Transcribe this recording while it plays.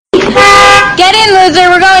Get in, loser,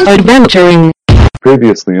 we're going adventuring.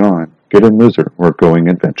 Previously on Get In Loser, we're going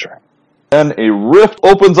adventuring. Then a rift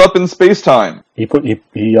opens up in space-time. He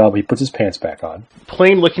puts his pants back on.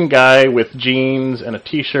 Plain-looking guy with jeans and a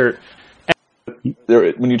t-shirt.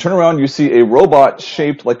 When you turn around, you see a robot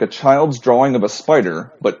shaped like a child's drawing of a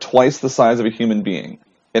spider, but twice the size of a human being.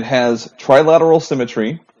 It has trilateral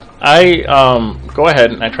symmetry. I go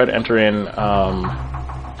ahead and I try to enter in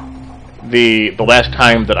the last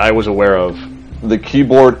time that I was aware of. The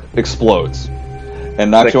keyboard explodes and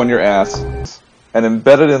knocks you on your ass. And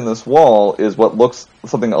embedded in this wall is what looks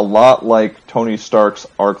something a lot like Tony Stark's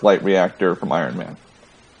arc light reactor from Iron Man.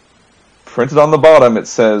 Printed on the bottom, it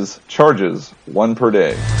says, charges 1 per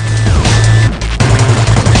day.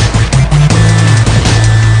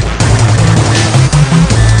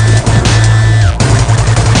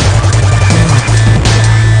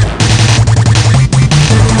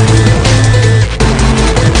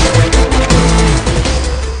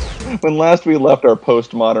 When last we left our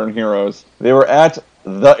postmodern heroes, they were at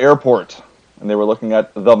the airport, and they were looking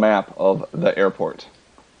at the map of the airport.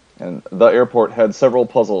 And the airport had several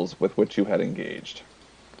puzzles with which you had engaged.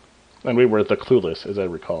 And we were the clueless, as I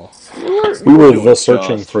recall. We were the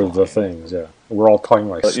searching for the things, yeah. We're all talking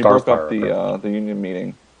like But you broke up Starfire. the union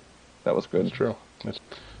meeting. That was good. That's true.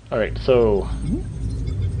 Alright, so,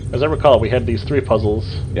 as I recall, we had these 3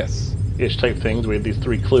 puzzles. Yes. Ish type things. We had these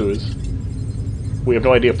 3 clues. We have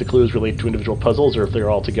no idea if the clues relate to individual puzzles or if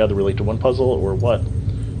they're all together relate to one puzzle or what.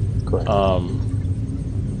 Correct.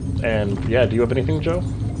 And yeah, do you have anything, Joe?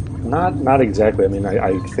 Not exactly. I mean,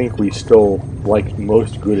 I think we still, like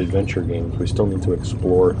most good adventure games, we still need to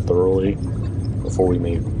explore thoroughly before we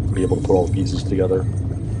may be able to put all the pieces together.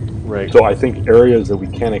 Right. So I think areas that we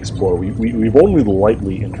can explore, we've only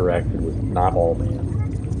lightly interacted with Not All Man.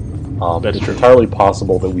 That's it's true. entirely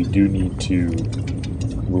possible that we do need to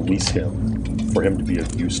release him for him to be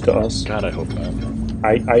of use to us. God, I hope not.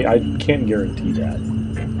 I can't guarantee that.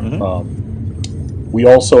 Mm-hmm. We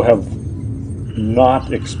also have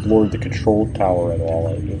not explored the control tower at all,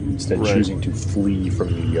 instead choosing to flee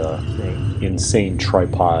from the insane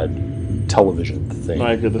tripod television thing. No,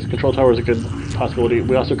 I agree. This control tower is a good possibility.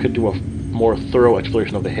 We also could do a more thorough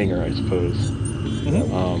exploration of the hangar, I suppose.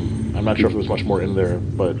 Mm-hmm. I'm not sure if there's much more in there,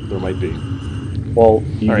 but there might be. Well,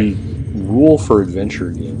 the rule for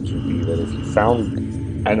adventure games would be that if you found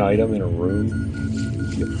an item in a room,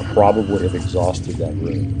 you probably have exhausted that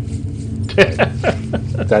room.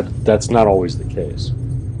 That's not always the case.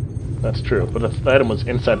 That's true, but if the item was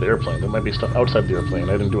inside the airplane, there might be stuff outside the airplane.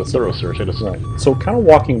 I didn't do a thorough search. I just... Right. So kind of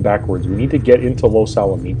walking backwards, we need to get into Los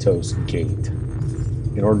Alamitos Gate.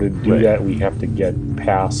 In order to do that, we have to get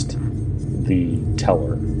past the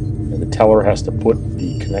teller. And the teller has to put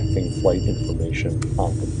the connecting flight information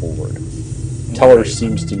on the board. The teller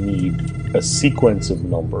seems to need a sequence of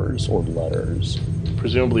numbers or letters.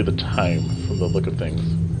 Presumably the time, from the look of things.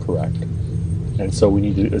 Correct. And so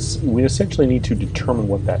we essentially need to determine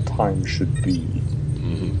what that time should be.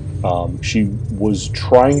 Mm-hmm. She was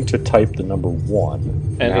trying to type the number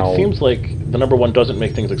 1. And it seems like the number 1 doesn't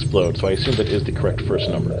make things explode, so I assume that is the correct first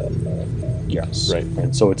number. Yes. Right.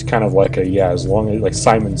 And so it's kind of like as long as, like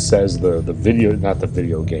Simon says, the video, not the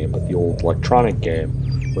video game, but the old electronic game,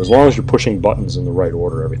 as long as you're pushing buttons in the right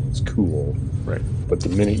order, everything's cool. Right. But the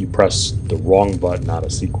minute you press the wrong button out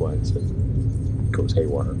of sequence, it goes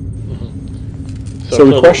haywire. So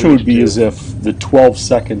the question would be is if the 12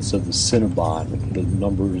 seconds of the Cinnabon, the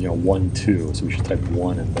number, 1, 2, so we should type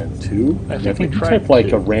 1 and then 2? I think we you tried type like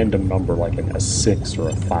 2. a random number, like a 6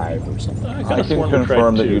 or a 5 or something. I can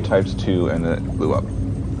confirm that you typed 2 and it blew up.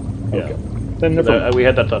 Yeah. Okay. Then never we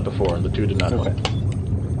had that thought before, and the 2 did not Okay.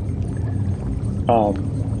 help.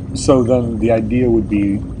 So then the idea would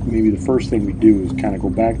be maybe the first thing we do is kind of go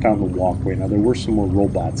back down the walkway. Now there were some more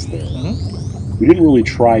robots there. Mm-hmm. We didn't really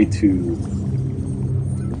try to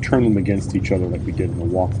turn them against each other like we did in the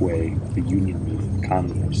walkway, the Union meeting,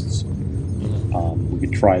 communists. We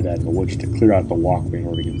could try that in the woods to clear out the walkway in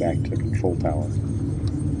order to get back to the control tower.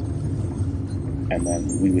 And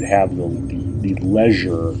then we would have the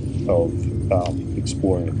leisure of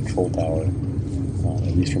exploring the control tower,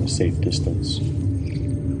 at least from a safe distance,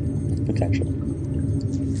 potentially.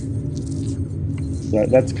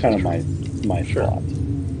 That's kind of my thought.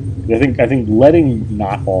 I think letting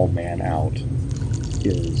Not All Man out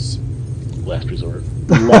is last resort.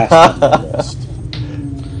 Last on the list.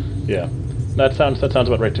 Yeah, that sounds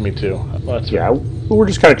about right to me too. Well, we're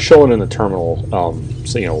just kind of chilling in the terminal,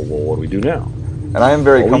 saying, well, what do we do now? And I am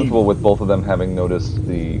very comfortable with both of them having noticed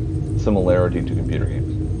the similarity to computer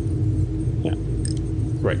games. Yeah.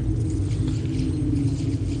 Right.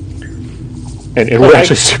 And we're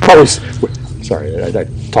actually probably... Sorry, I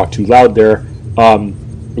talked too loud there.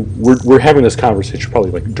 We're having this conversation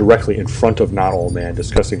probably like directly in front of Not All Man,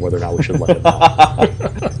 discussing whether or not we should let him out.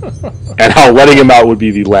 And how letting him out would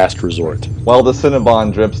be the last resort. While the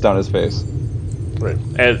Cinnabon drips down his face. Right.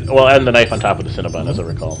 And the knife on top of the Cinnabon, as I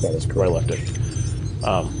recall. That is where I left it.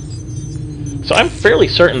 So I'm fairly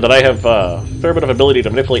certain that I have a fair bit of ability to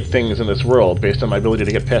manipulate things in this world based on my ability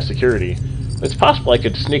to get past security. It's possible I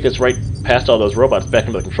could sneak us right past all those robots back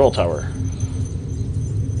into the control tower.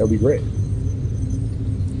 That would be great.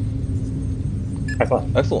 High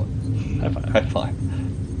five. Excellent. High five. High five.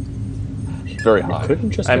 Very high.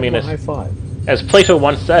 Couldn't just I give mean, him a high five. As Plato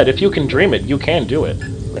once said, if you can dream it, you can do it.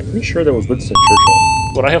 I'm pretty sure that was Winston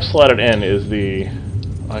Churchill. What I have slotted in is the...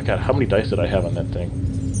 Oh god, how many dice did I have on that thing?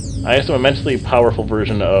 I have some immensely powerful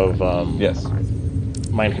version of Yes.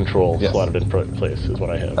 mind control Yes. slotted in place, is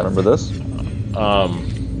what I have. I remember this. Oh,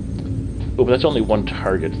 but that's only one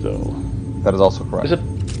target, though. That is also correct.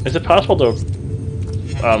 Is it possible to...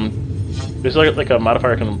 is there like a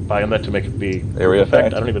modifier I can buy on that to make it be... Area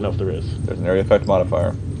effect? I don't even know if there is. There's an area effect modifier.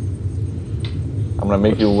 I'm going to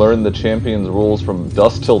make you learn the champion's rules from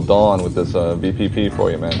dusk till dawn with this VPP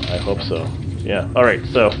for you, man. I hope so. Yeah. Alright,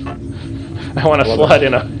 so... I want to slot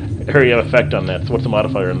in a area of effect on that. So what's the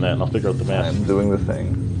modifier in that? And I'll figure out the math. I'm doing the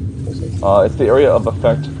thing. It's the area of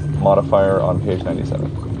effect modifier on page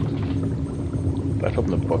 97. Do I have to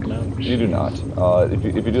open the book now? You do not. If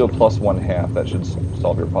you do a plus 1/2, that should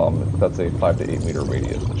solve your problem. That's a 5 to 8 meter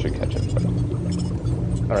radius. That should catch it.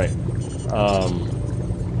 Alright.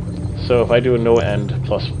 So if I do a no end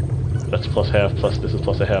plus... That's plus half, plus this is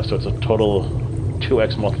plus a half, so it's a total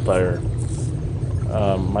 2x multiplier.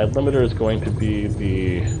 My limiter is going to be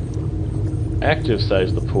the active size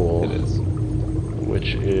of the pool. It is.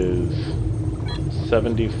 Which is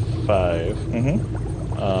 75. Mm-hmm.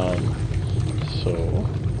 So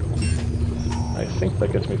I think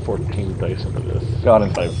that gets me 14 dice into this. Got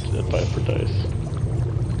it. 5 per dice.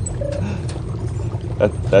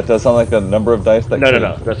 That does sound like a number of dice that No, could...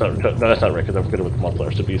 that's not right because I'm good with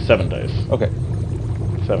multipliers. So it'd be 7 dice. Okay.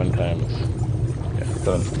 7 times.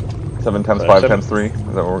 7 times So 5 seven- times 3? Is that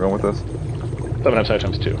where we're going with this? 7 times 5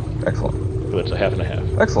 times 2. Excellent. So it's a half and a half.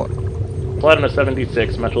 Excellent. Plot in a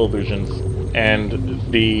 76 mental illusions, and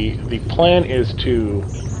the plan is to.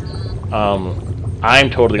 I'm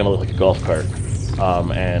totally gonna look like a golf cart,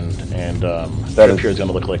 and Trip here is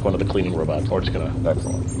gonna look like one of the cleaning robots. We're just gonna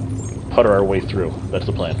Excellent. putter our way through. That's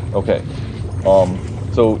the plan. Okay.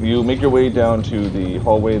 So you make your way down to the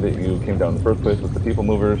hallway that you came down in the first place with the people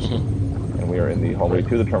movers, and we are in the hallway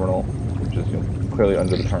to the terminal, which is clearly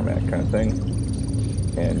under the tarmac kind of thing.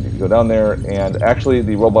 And you go down there, and actually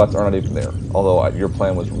the robots are not even there, although your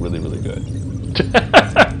plan was really, really good.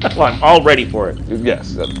 Well, I'm all ready for it.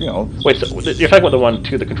 Yes, Wait, so you're talking about the one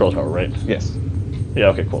to the control tower, right? yes. Yeah.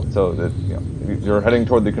 Okay. Cool. So that you're heading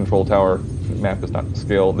toward the control tower. The map is not to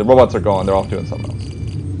scale. The robots are gone. They're off doing something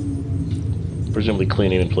else. Presumably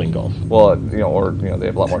cleaning and playing golf. Well, they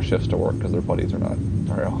have a lot more shifts to work because their buddies are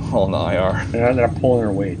all in the IR. They're not pulling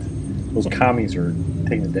their weight. Those commies are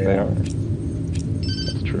taking the day They off. are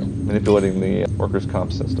That's true. manipulating the workers'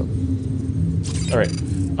 comp system. All right.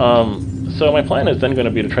 So my plan is then going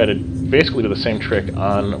to be to try to basically do the same trick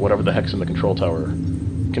on whatever the heck's in the control tower.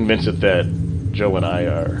 Convince it that Joe and I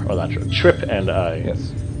are, or not Joe, Trip and I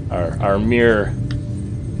Yes. are mere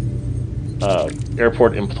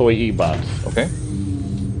airport employee bots. Okay.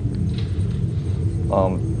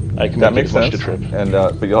 I can That make makes it much sense. to Trip. And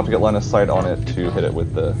but you'll have to get line of sight on it to hit it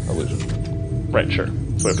with the illusion. Right, sure.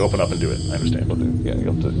 So I have to open up and do it. I understand. Yeah,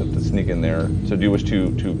 you'll have to sneak in there. So do you wish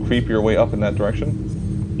to creep your way up in that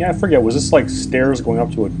direction? Yeah, I forget. Was this like stairs going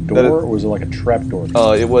up to a door, That is- or was it like a trap door?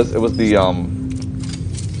 It was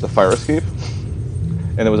the fire escape,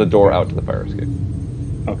 and there was a door out to the fire escape.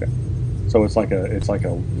 Okay, so it's like a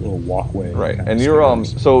little walkway. Right, kind and of you're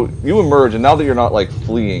stairs. so you emerge, and now that you're not like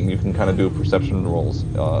fleeing, you can kind of do perception rolls.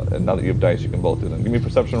 And now that you have dice, you can both do them. Give me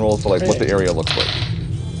perception rolls for like what the area looks like.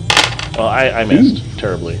 Well, I missed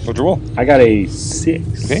terribly. What'd you roll? I got a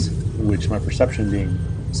 6, Okay. which my perception being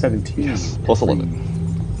 17. Plus 11.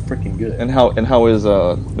 Freaking good. And how is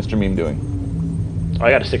Mr. Meme doing? I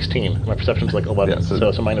got a 16. My perception's like 11,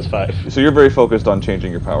 Yeah, so minus 5. So you're very focused on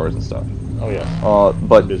changing your powers and stuff. Oh yeah.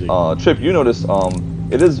 But Busy. Chip, you notice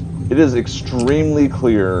it is extremely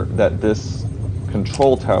clear that this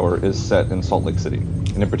control tower is set in Salt Lake City,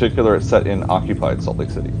 and in particular, it's set in occupied Salt Lake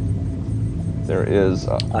City. There is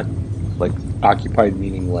like Occupied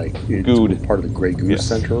meaning like it's Good. part of the Grey Goose Yes.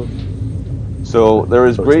 Center. so there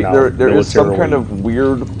is So it's great now there is some kind militarily- of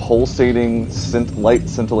weird pulsating light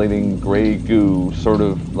scintillating gray goo sort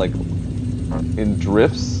of like in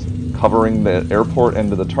drifts covering the airport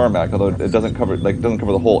end of the tarmac, although it doesn't cover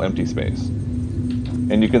the whole empty space.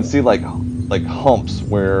 And you can see like humps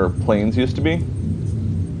where planes used to be.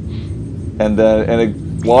 And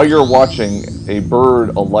then while you're watching, a bird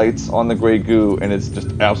alights on the gray goo and it's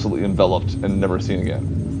just absolutely enveloped and never seen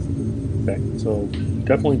again. Okay, so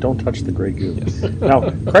definitely don't touch the gray goo. Yes. Now,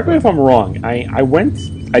 correct me if I'm wrong. I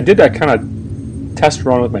did that kind of test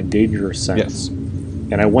run with my dangerous sense. Yes.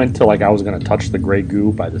 And I went to I was going to touch the gray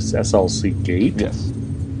goo by this SLC gate. Yes.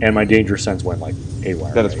 And my dangerous sense went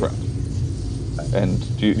haywire. That is correct.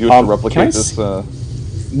 And do you have to replicate this? No.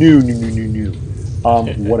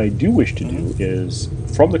 What I do wish to do is,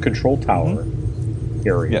 from the control tower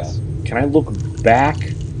area, Yes. can I look back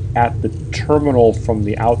at the terminal from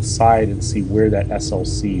the outside and see where that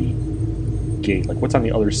SLC gate, what's on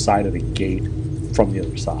the other side of the gate from the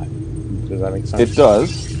other side? Does that make sense? It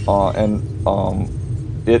does, and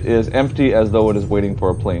it is empty as though it is waiting for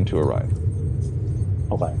a plane to arrive.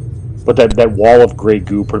 Okay. But that wall of gray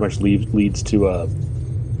goo pretty much leads to a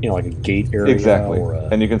a gate area. Exactly.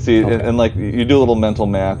 And you can see, Okay. and you do a little mental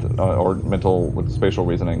math or mental spatial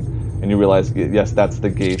reasoning, and you realize, yes, that's the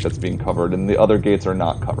gate that's being covered, and the other gates are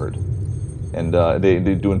not covered. And they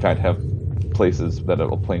do in fact have places that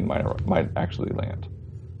a plane might actually land.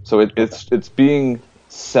 So it's being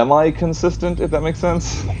semi-consistent, if that makes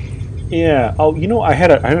sense. Yeah. Oh, I had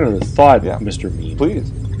another thought, Yeah. Mr. Mean.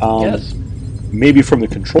 Please. Yes. Maybe from the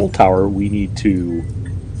control tower we need to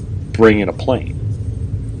bring in a plane.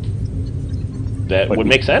 That would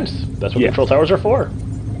make sense. That's what Yeah. control towers are for.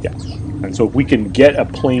 Yes. And so if we can get a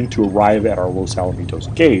plane to arrive at our Los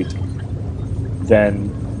Alamitos gate, then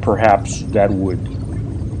perhaps that would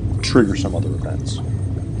trigger some other events.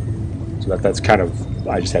 So that's kind of,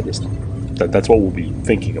 I just had this, that's what we'll be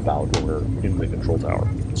thinking about when we're in the control tower,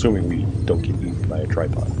 assuming we don't get eaten by a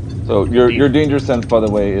tripod. So your danger sense, by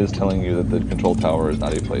the way, is telling you that the control tower is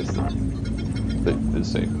not a place that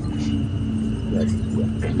is safe.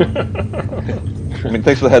 I mean,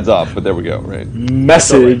 thanks for the heads up, but there we go, right?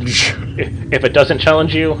 Message! If it doesn't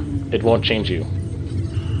challenge you, it won't change you.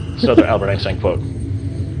 It's another Albert Einstein quote.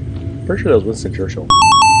 Pretty sure that was Winston Churchill.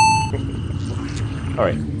 All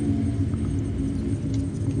right.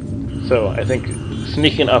 So I think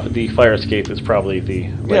sneaking up the fire escape is probably the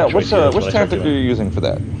right choice here. That's what I Which start tactic are doing. you using for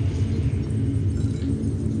that?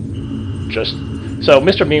 Just so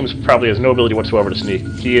Mr. Memes probably has no ability whatsoever to sneak.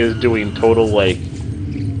 He is doing total like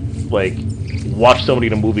watch somebody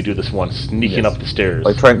in a movie do this once, sneaking Yes. up the stairs.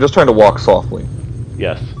 Just trying to walk softly.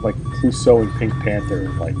 Yes, Like Clouseau and Pink Panther,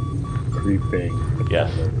 creeping. yes,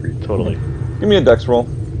 totally. Give me a dex roll.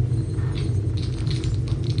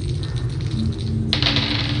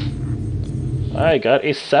 I got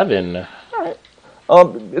a 7.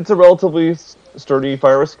 It's a relatively sturdy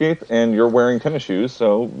fire escape, and you're wearing tennis shoes,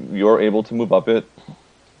 so you're able to move up it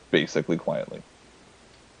basically quietly.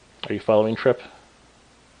 Are you following Trip?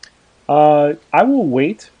 I will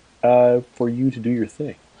wait for you to do your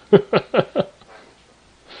thing.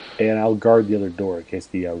 And I'll guard the other door in case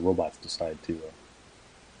the robots decide to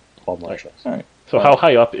demolish us. All right. So how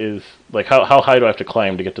high up is how high do I have to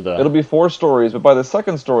climb to get to the? It'll be 4 stories, but by the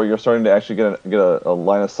second story, you're starting to actually get a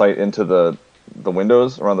line of sight into the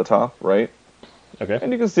windows around the top, right? Okay.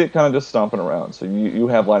 And you can see it kind of just stomping around. So you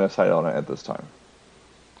have line of sight on it at this time.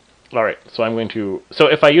 All right. So I'm going to. So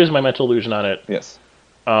if I use my mental illusion on it, Yes.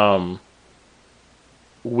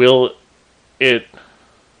 will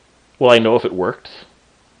I know if it worked?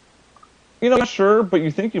 You're not sure, but you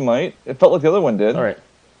think you might. It felt like the other one did. All right.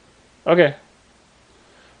 Okay.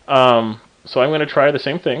 So I'm going to try the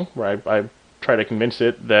same thing, where I try to convince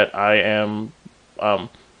it that I am. Are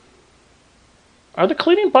the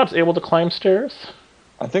cleaning bots able to climb stairs?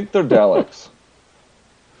 I think they're Daleks.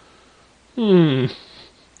 Hmm.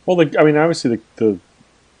 Well, obviously the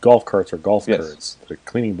golf carts are golf Yes. carts. The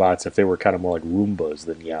cleaning bots, if they were kind of more like Roombas,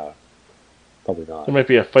 then yeah, probably not. There might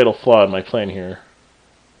be a fatal flaw in my plan here.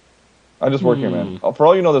 I'm just working, man. For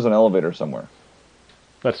all you know, there's an elevator somewhere.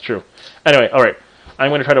 That's true. Anyway, all right. I'm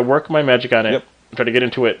going to try to work my magic on it. Yep. Try to get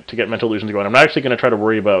into it to get mental illusion to go on. I'm not actually going to try to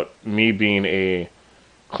worry about me being a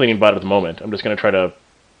cleaning bot at the moment. I'm just going to try to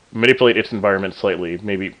manipulate its environment slightly.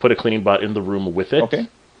 Maybe put a cleaning bot in the room with it. Okay.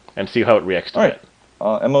 And see how it reacts to All right. it.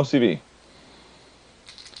 MOCV.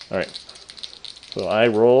 All right. So I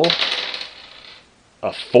roll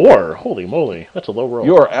a 4. Holy moly. That's a low roll.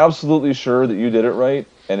 You are absolutely sure that you did it right,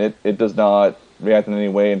 and it does not react in any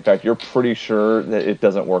way. In fact, you're pretty sure that it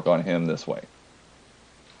doesn't work on him this way.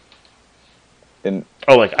 And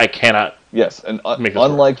I cannot. yes, and Make this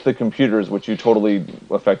unlike the computers, which you totally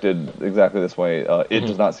affected exactly this way, it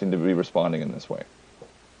does not seem to be responding in this way.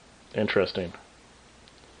 Interesting.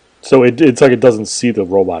 So it's like it doesn't see the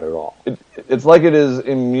robot at all. It's like it is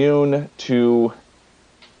immune to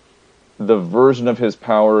the version of his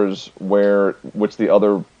powers which the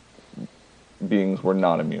other beings were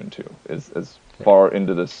not immune to. As far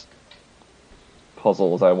into this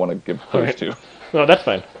puzzle as I want to give clues Alright. to. No, that's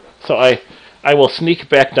fine. So I will sneak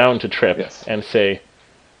back down to Trip Yes. and say,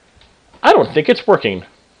 I don't think it's working.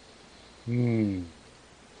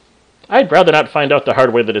 I'd rather not find out the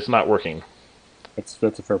hard way that it's not working.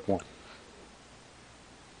 That's a fair point.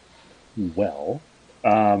 Well,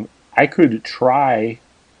 I could try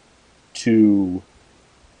to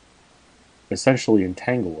essentially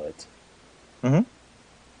entangle it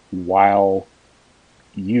while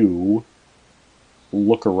you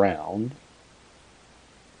look around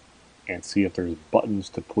and see if there's buttons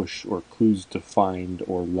to push or clues to find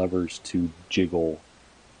or levers to jiggle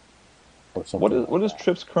or something. What is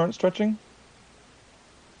Trip's current stretching?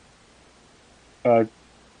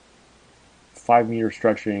 5 meter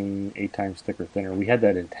stretching, 8 times thicker, thinner. We had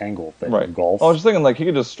that entangle thing in golf. I was just thinking, like, he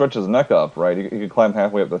could just stretch his neck up, right? He could climb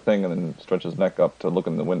halfway up the thing and then stretch his neck up to look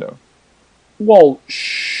in the window. Well,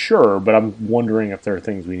 sure, but I'm wondering if there are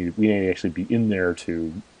things we need to actually be in there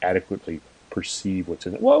to adequately perceive what's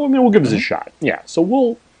in it. Well, I mean, we'll give this a shot. Yeah,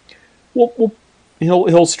 so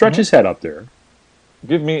he'll stretch his head up there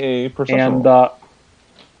Give me a perception and roll.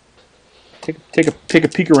 take a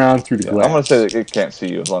peek around through the glass. I'm going to say that it can't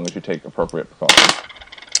see you as long as you take appropriate precautions.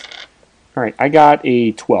 All right, I got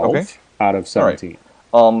a 12 Okay. out of 17.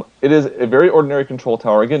 It is a very ordinary control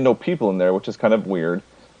tower. Again, no people in there, which is kind of weird.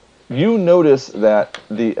 You notice that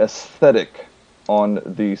the aesthetic on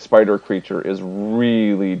the spider creature is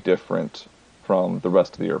really different from the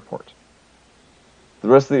rest of the airport. The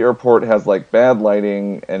rest of the airport has like bad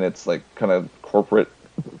lighting, and it's like kind of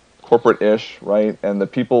corporate-ish, right? And the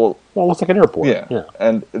people... Well, it looks like an airport. Yeah.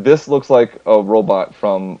 And this looks like a robot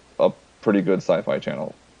from a pretty good Sci-Fi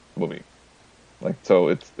Channel movie. Like,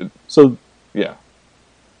 so So yeah.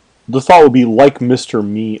 the thought would be like Mr.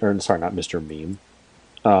 Meme, or sorry, not Mr. Meme,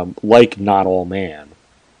 like Not All Man.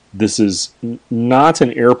 This is not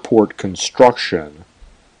an airport construction.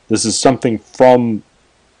 This is something from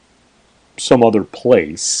some other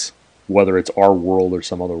place, whether it's our world or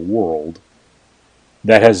some other world,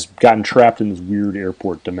 that has gotten trapped in this weird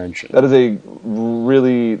airport dimension. That is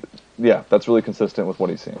that's really consistent with what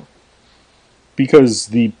he's seeing. Because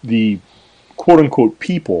the quote-unquote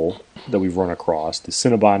people that we've run across, the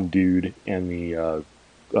Cinnabon dude and the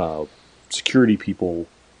security people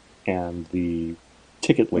and the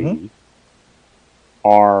ticket lady,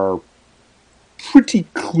 are pretty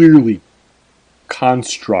clearly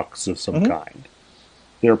constructs of some kind.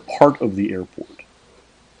 They're part of the airport.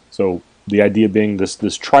 So the idea being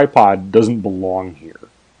this tripod doesn't belong here.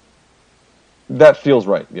 That feels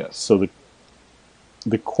right, yes. So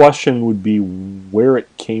the question would be where it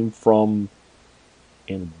came from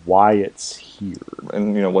and why it's here.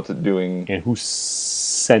 And, what's it doing? And who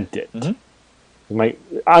sent it. On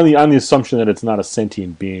the assumption that it's not a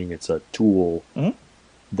sentient being, it's a tool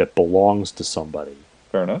that belongs to somebody.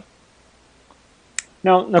 Fair enough.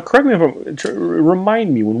 Now, correct me if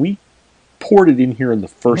remind me, when we poured it in here in the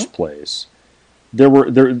first place,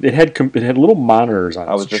 it had little monitors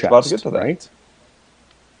on its chest. I was just about to get to that. Right?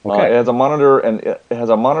 Okay. It has a monitor, and it has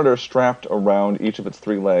a monitor strapped around each of its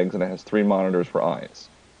 3 legs, and it has 3 monitors for eyes.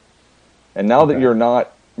 And now that you're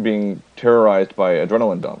not being terrorized by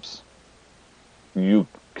adrenaline dumps, you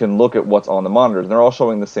can look at what's on the monitors, and they're all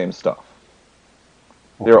showing the same stuff.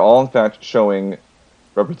 They're all, in fact, showing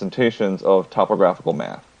representations of topographical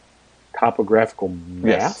math. Topographical math?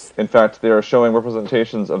 Yes. In fact, they are showing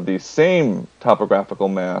representations of the same topographical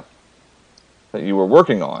math that you were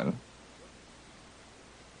working on,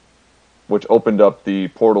 which opened up the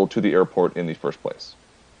portal to the airport in the first place.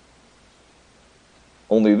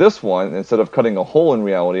 Only this one, instead of cutting a hole in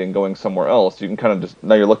reality and going somewhere else, you can kind of just...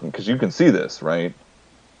 Now you're looking, because you can see this, right?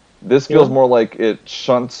 This feels more like it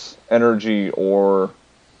shunts energy or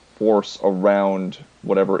force around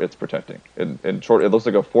whatever it's protecting. In short, it looks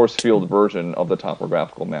like a force field version of the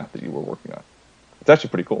topographical map that you were working on. It's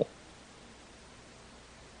actually pretty cool.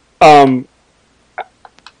 I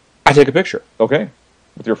take a picture. Okay.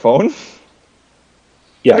 With your phone?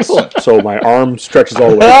 Yes. Excellent. So my arm stretches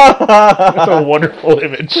all the way. That's a wonderful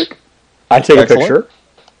image. I take Excellent. a picture.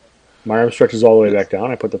 My arm stretches all the way back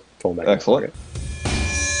down. I put the phone back Excellent. in my pocket.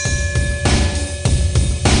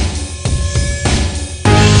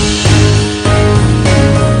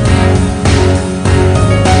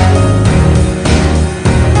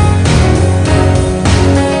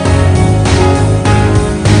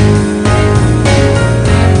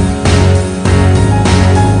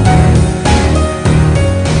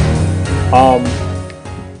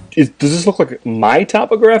 Does this look like my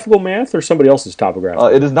topographical math or somebody else's topographical?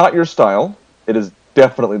 It is not your style. It is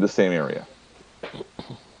definitely the same area.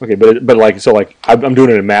 Okay, but I'm doing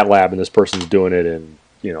it in MATLAB and this person's doing it in,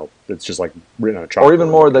 it's just like written on a chalkboard. Or even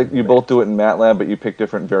more, like you both do it in MATLAB, but you pick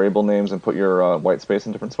different variable names and put your white space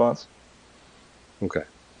in different spots. Okay.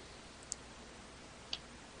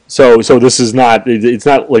 So this is not. It's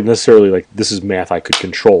not like necessarily like this is math I could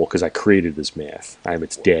control because I created this math. I'm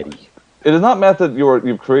its daddy. It is not math that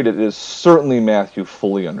you've created. It is certainly math you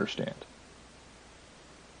fully understand.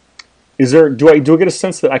 Do I get a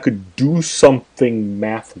sense that I could do something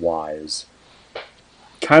math-wise,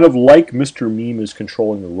 kind of like Mr. Meme is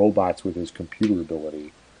controlling the robots with his computer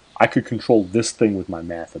ability? I could control this thing with my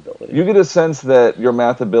math ability. You get a sense that your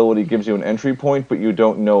math ability gives you an entry point, but you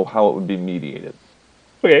don't know how it would be mediated.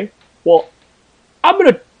 Okay, well, I'm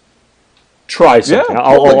gonna try something. Yeah,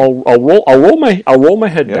 I'll roll my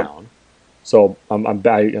head Yeah. down. So I'm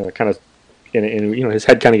kind of, and his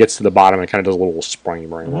head kind of gets to the bottom and kind of does a little springy,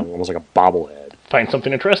 almost like a bobblehead. Find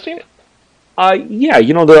something interesting? Yeah, I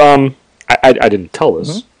didn't tell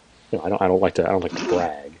this. I don't like to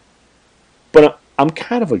brag, but I'm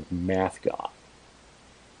kind of a math guy.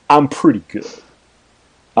 I'm pretty good.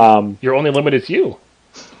 Your only limit is you.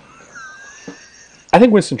 I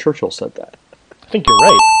think Winston Churchill said that. I think you're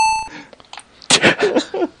right.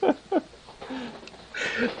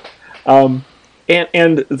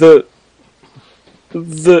 And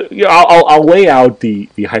I'll lay out the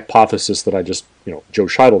hypothesis that I just Joe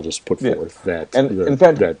Scheidel just put forth that in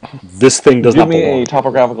fact, that this thing does Give not me belong. a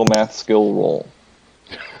topographical math skill roll,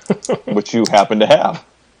 which you happen to have.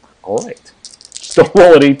 All right, so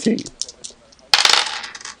roll at 18.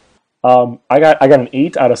 I got an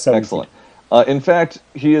 8 out of 17. Excellent. In fact,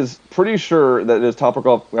 he is pretty sure that it is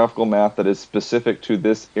topographical math that is specific to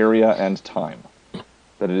this area and time.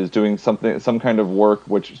 That it is doing some kind of work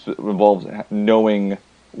which involves knowing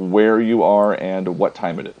where you are and what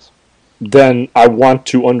time it is. Then I want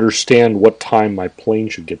to understand what time my plane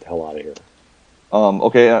should get the hell out of here.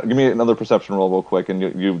 Okay, give me another perception roll real quick, and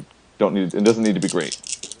you don't need. It doesn't need to be great.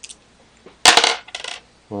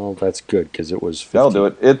 Well, that's good because it was 15 That'll do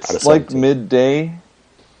it. out of It's 17. like midday.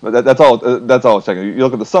 But that's all. That's all I was checking. You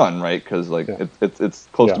look at the sun, right? Because it's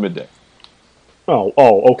close to midday. Oh,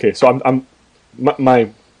 okay. So I'm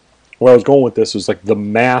where I was going with this was like the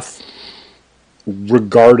math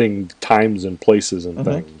regarding times and places and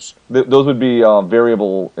things. Those would be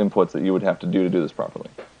variable inputs that you would have to do this properly.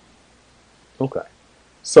 Okay.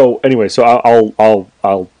 So anyway,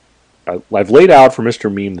 I've laid out for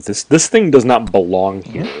Mr. Meme that this thing does not belong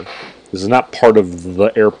here. This is not part of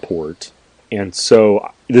the airport, and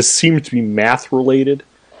so this seems to be math related,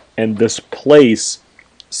 and this place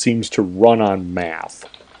seems to run on math.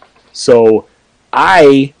 So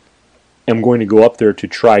I am going to go up there to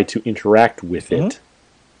try to interact with it,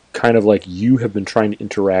 kind of like you have been trying to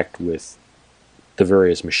interact with the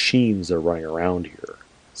various machines that are running around here.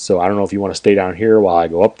 So I don't know if you want to stay down here while I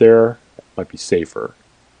go up there. It might be safer.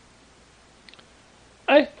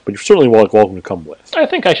 But you're certainly welcome to come with. I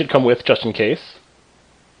think I should come with just in case.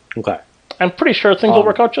 Okay. I'm pretty sure things will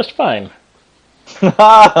work out just fine.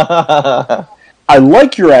 I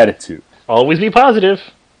like your attitude. Always be positive.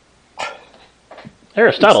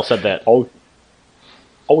 Aristotle said that.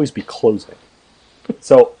 Always be closing.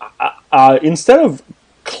 So instead of...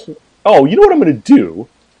 you know what I'm going to do?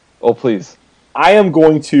 Oh, please. I am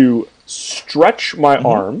going to stretch my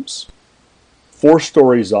arms 4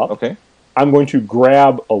 stories up. Okay. I'm going to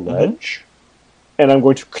grab a ledge, and I'm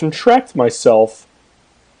going to contract myself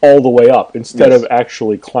all the way up instead of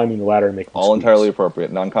actually climbing the ladder and making all squeaks. entirely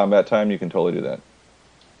appropriate. Non-combat time, you can totally do that.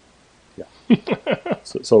 Yeah.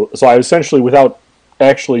 so I essentially, without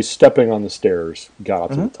actually stepping on the stairs, got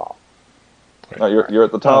up to the top. You're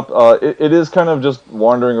at the top. It is kind of just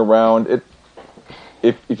wandering around.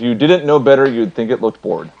 If you didn't know better, you'd think it looked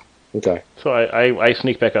bored. Okay. So I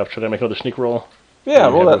sneak back up. Should I make another sneak roll? Yeah,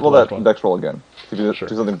 roll have the last that one. dex roll again. Do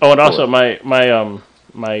something Oh, and also forward.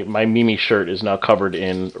 my Mimi shirt is now covered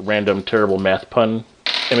in random terrible math pun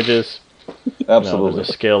images. Absolutely. There's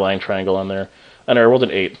a scale line triangle on there. And I rolled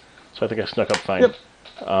an 8, so I think I snuck up fine. Yep.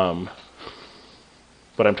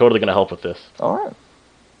 But I'm totally going to help with this. All right.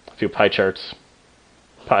 A few pie charts.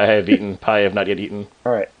 Pie I have eaten, pie I have not yet eaten.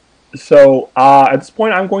 All right. So at this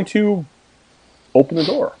point, I'm going to open the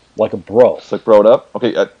door like a bro. Slick bro it up.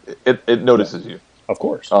 Okay, it notices you. Of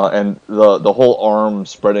course. And the whole arm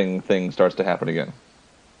spreading thing starts to happen again.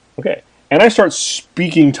 Okay. And I start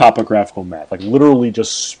speaking topographical math, like literally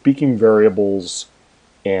just speaking variables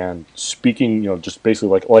and speaking, just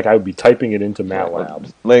basically like I would be typing it into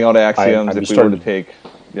MATLAb. Laying out axioms I'm if just we were to starting- take...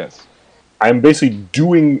 Yes. I'm basically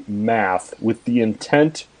doing math with the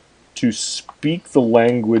intent to speak the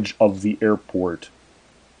language of the airport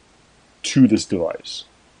to this device.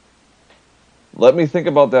 Let me think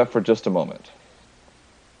about that for just a moment.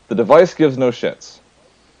 The device gives no shits.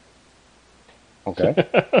 Okay.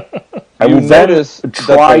 You notice that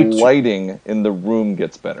try the lighting in the room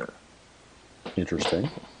gets better. Interesting.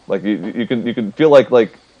 Like you can feel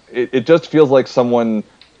like it just feels like someone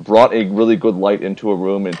brought a really good light into a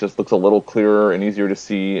room. It just looks a little clearer and easier to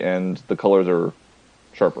see, and the colors are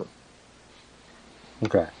sharper.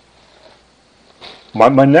 Okay. My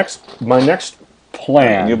next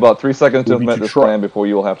plan. You have about 3 seconds to would be implement to this try- plan before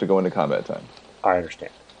you will have to go into combat time. I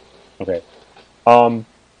understand. Okay.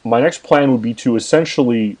 My next plan would be to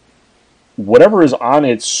essentially, whatever is on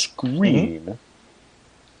its screen,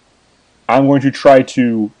 I'm going to try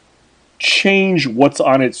to change what's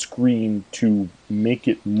on its screen to make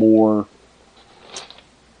it more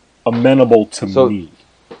amenable to me.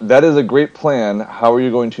 That is a great plan. How are you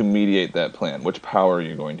going to mediate that plan? Which power are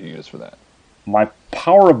you going to use for that? My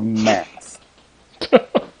power of math.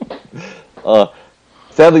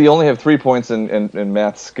 Sadly, you only have 3 points in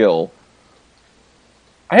math skill.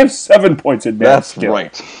 I have 7 points in math That's skill.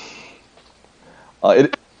 right. I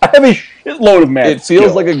have a shitload of math It feels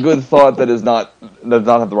skill. like a good thought that does not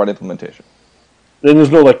have the right implementation. Then there's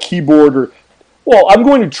no keyboard or. Well, I'm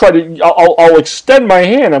going to try to. I'll extend my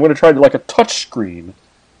hand. I'm going to try to a touch screen.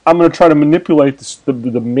 I'm going to try to manipulate the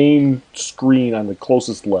main screen on the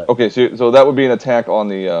closest leg. Okay, so that would be an attack on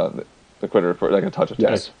the critter for like a touch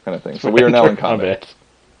attack kind of thing. So we are now in combat.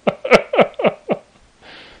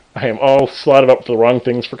 I am all slotted up for the wrong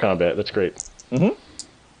things for combat. That's great. Mm-hmm.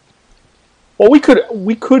 Well, we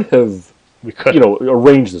could have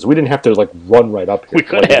arranged this. We didn't have to run right up here. We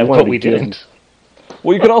could have, but we didn't.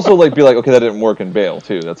 Well, you can also be like, okay, that didn't work, and bail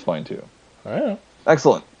too. That's fine too. I know.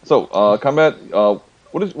 Excellent. So combat.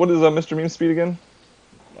 What is Mr. Meme's speed again?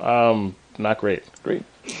 Not great. Great.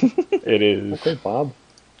 It is Okay, Bob.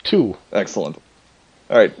 2. Excellent.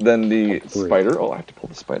 All right, then the 3. spider. Oh, I have to pull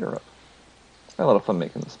the spider up. I had a lot of fun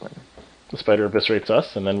making the spider. The spider eviscerates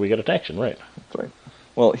us, and then we get an action, right? That's right.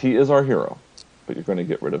 Well, he is our hero, but you're going to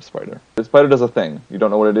get rid of Spider. The Spider does a thing. You don't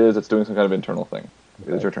know what it is. It's doing some kind of internal thing.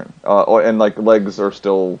 Okay. It is your turn. And legs are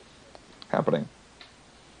still happening.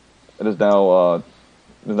 It is now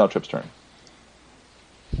Trip's turn.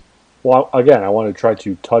 Well, again, I want to try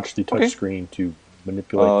to touch the touch screen to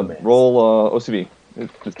manipulate the math. Roll OCB.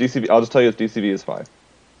 It's DCB. I'll just tell you its DCB is 5.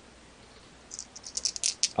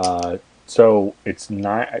 So it's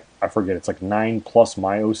 9. I forget. It's 9 plus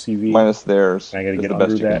my OCV minus theirs. I gotta is get the under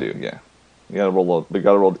best you that. can do. Yeah, we gotta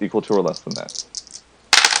roll equal to or less than that.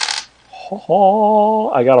 Oh,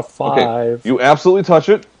 I got a 5. Okay. You absolutely touch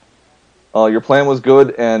it. Your plan was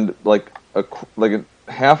good, and like a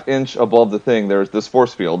half inch above the thing, there's this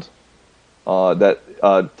force field that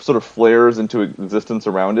sort of flares into existence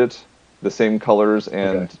around it. The same colors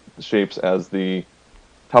and shapes as the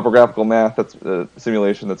topographical math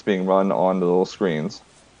simulation that's being run on the little screens,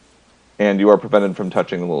 and you are prevented from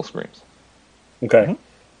touching the little screens. Okay.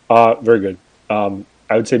 Very good. I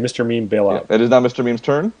would say Mr. Meme bail out. It is now Mr. Meme's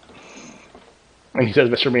turn. And he says,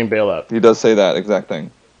 Mr. Bean, bail out. He does say that exact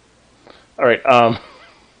thing. All right.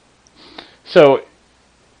 So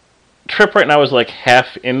Trip right now is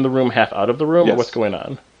half in the room, half out of the room, Yes. or what's going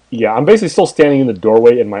on? Yeah, I'm basically still standing in the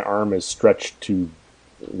doorway, and my arm is stretched to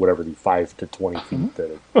whatever the 5 to 20 feet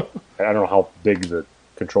that I don't know how big the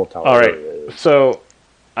control tower All right. is. So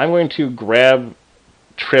I'm going to grab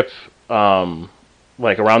Trip around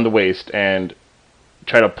the waist and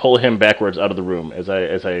try to pull him backwards out of the room as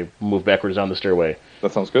I move backwards down the stairway.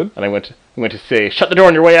 That sounds good. And I'm going to say, shut the door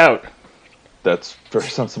on your way out. That's very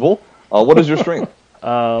sensible. What is your strength?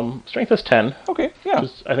 Strength is 10. Okay, yeah,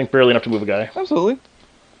 Which is, I think, barely enough to move a guy. absolutely.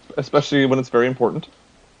 Especially when it's very important.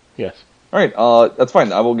 Yes. All right, that's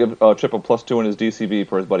fine. I will give Chip a +2 in his DCB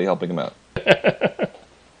for his buddy helping him out.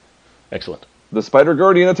 Excellent. The Spider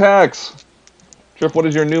Guardian attacks. Trip, what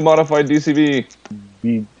is your new modified DCB?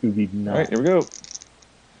 It would be All right, here we go.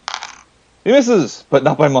 He misses, but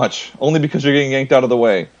not by much. Only because you're getting yanked out of the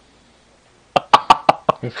way.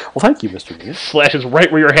 Well, thank you, Mr. Meme. Slashes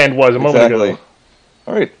right where your hand was a moment Exactly. ago.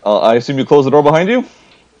 All right, I assume you close the door behind you?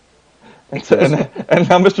 And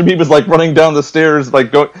now Mr. Meep is running down the stairs, going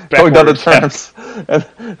down the turns, and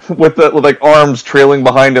with arms trailing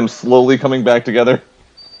behind him, slowly coming back together.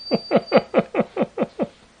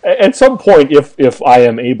 At some point, if I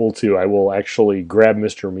am able to, I will actually grab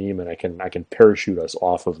Mr. Meme and I can parachute us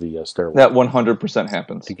off of the stairway. That 100%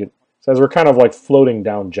 happens. So as we're kind of floating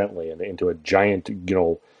down gently into a giant,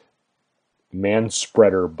 man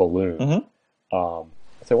spreader balloon. I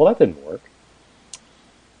say, well, that didn't work.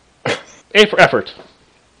 A for effort.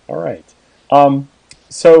 All right.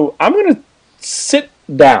 So I'm going to sit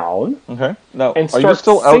down. Okay. Now, And are you start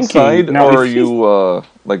still thinking- outside, Now, or are if you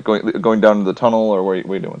like going down to the tunnel, or what are you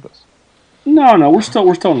doing with this? No, we're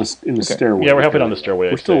still in the stairway. Yeah, we're halfway down the stairway.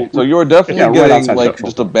 We're I'd say. still. So you're definitely Yeah, right getting outside like Central.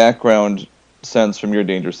 just a background sense from your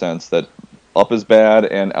danger sense that up is bad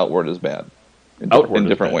and outward is bad. Outward in is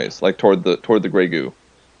different bad. ways, like toward the gray goo.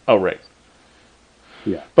 Oh, right.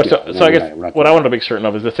 Yeah. But yeah, so I we're guess not- what I wanted to make certain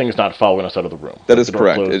of is the thing's not following us out of the room. That Like, is the door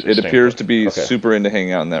correct. closed, It it's staying appears put. to be Okay. super into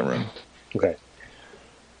hanging out in that room. Okay.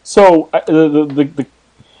 So the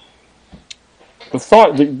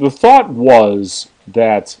thought was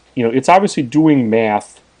that it's obviously doing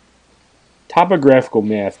math, topographical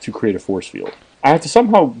math, to create a force field. I have to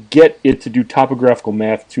somehow get it to do topographical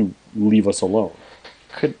math to leave us alone,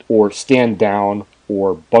 or stand down,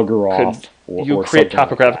 or bugger off. Or You or create something like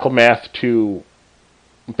topographical that. math to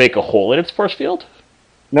make a hole in its force field?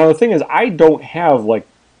 Now the thing is, I don't have like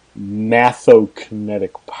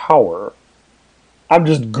mathokinetic power. I'm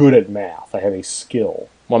just good at math. I have a skill.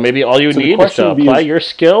 Well, maybe all you So the need is question to would be apply is- your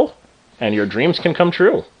skill, and your dreams can come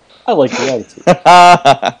true. I like the attitude.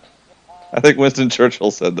 I think Winston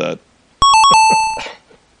Churchill said that.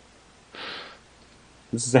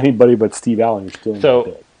 This is anybody but Steve Allen. You're still in So- the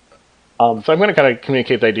bit. So I'm going to kind of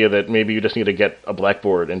communicate the idea that maybe you just need to get a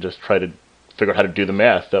blackboard and just try to figure out how to do the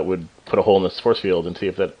math that would put a hole in this force field and see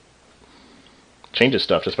if that changes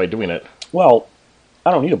stuff just by doing it. Well,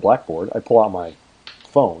 I don't need a blackboard. I pull out my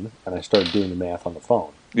phone and I start doing the math on the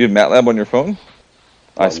phone. You have MATLAB on your phone?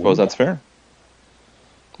 I Oh, suppose yeah. that's fair.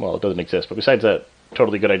 Well, it doesn't exist, but besides that,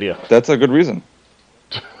 totally good idea. That's a good reason.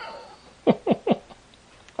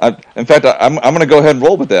 In fact, I'm going to go ahead and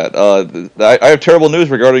roll with that. I have terrible news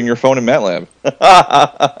regarding your phone and MATLAB.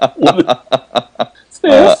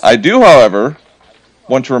 I do, however,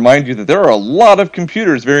 want to remind you that there are a lot of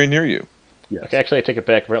computers very near you. Yes. Okay, actually, I take it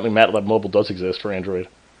back. Apparently, MATLAB Mobile does exist for Android.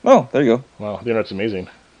 Oh, there you go. Wow, the internet's amazing.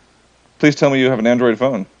 Please tell me you have an Android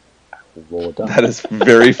phone. Roll it down. That is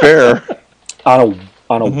very fair. On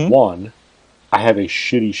a Mhm. 1, I have a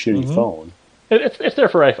shitty phone. It's there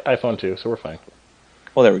for iPhone too, so we're fine.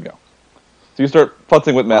 Well, there we go. So you start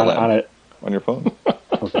putzing with MATLAB On a, on your phone.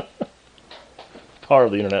 Power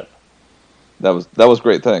of the internet. That was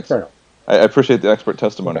great. Thanks. Fair enough. I appreciate the expert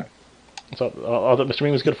testimony. That's all that Mr.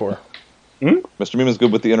 Meme is good for. Mr. Meme is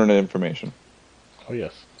good with the internet information. Oh,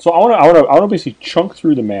 yes. So I want to basically chunk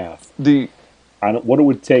through the math The on what it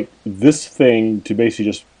would take this thing to basically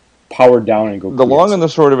just power down and go. The long and the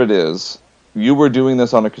short of it is, you were doing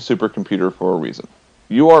this on a supercomputer for a reason.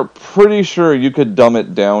 You are pretty sure you could dumb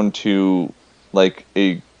it down to, like,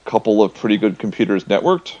 a couple of pretty good computers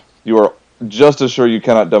networked. You are just as sure you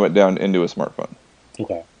cannot dumb it down into a smartphone.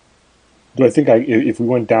 Okay. Do I think if we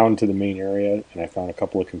went down to the main area and I found a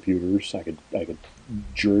couple of computers, I could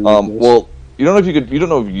jury rig this? Well, you don't know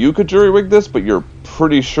if you could jury rig this, but you're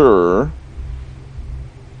pretty sure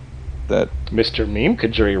that Mr. Meme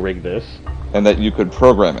could jury rig this. and that you could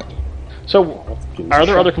program it. So, Give this are a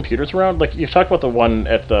there shot. other computers around? Like, you talked about the one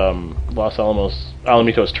at the Los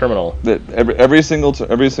Alamitos terminal. That every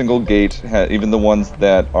single gate, even the ones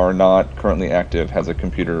that are not currently active, has a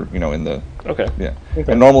computer. In the Okay. yeah.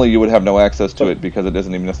 Okay. And normally you would have no access to it because it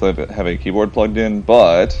doesn't even necessarily have a keyboard plugged in.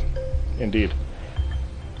 But Indeed.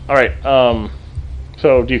 All right.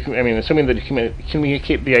 So, do you? I mean, assuming that you can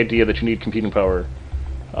communicate the idea that you need computing power,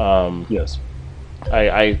 Yes.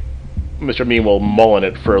 Mr. Meme will mull on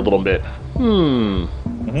it for a little bit.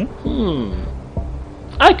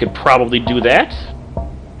 I could probably do that.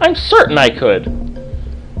 I'm certain I could.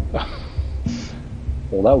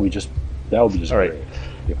 Well, that would be just All right. great.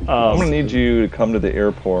 If we could- I'm gonna need you to come to the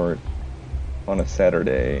airport on a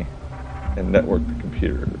Saturday and network the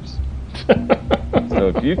computers. So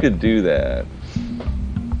if you could do that,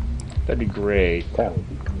 That'd be great. that would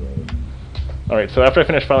be great. All right. So after I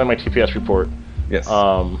finish filing my TPS report, yes,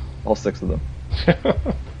 all all 6 of them.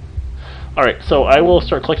 right. So I will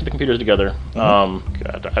start collecting the computers together.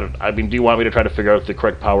 God, I mean, do you want me to try to figure out the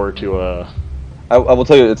correct power to? I will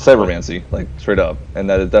tell you, it's cybermancy, like straight up, and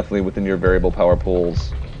that is definitely within your variable power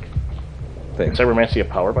pools thing. Cybermancy a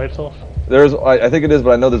power by itself? I think it is,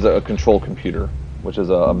 but I know there's a control computer, which is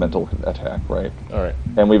a mental attack, right? All right.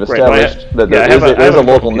 And we've Right, well, established that I there have is a a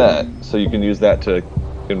local computer. net, so you can use that to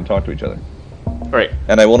talk to each other. All right.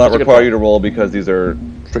 And I will not That's a good require point. you to roll because these are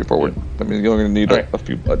straightforward. I mean, you're only going to need All right. a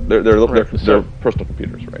few. They're Right, so- personal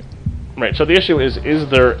computers, right? Right. So the issue is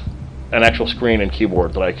there an actual screen and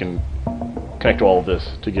keyboard that I can connect to all of this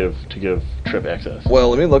to give Trip access? Well,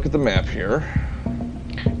 let me look at the map here.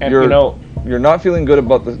 And you're- you know, You're not feeling good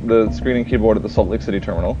about the screen and keyboard at the Salt Lake City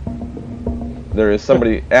terminal. there is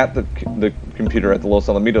somebody at the computer at the Los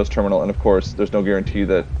Alamitos terminal, and of course, there's no guarantee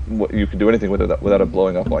that you can do anything with it without it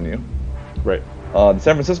blowing up on you. Right. The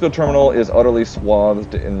San Francisco terminal is utterly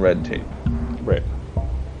swathed in red tape. Right.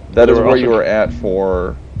 That is were where also- you were at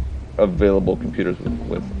for available computers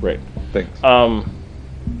with Right. things.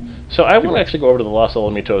 So I want to actually go over to the Los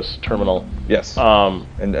Alamitos terminal. Yes.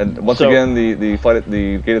 And Once so- again, the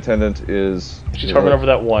gate attendant is... she's hovering over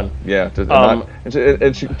that one. Yeah.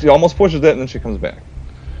 And she almost pushes it, and then she comes back.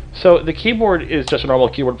 So the keyboard is just a normal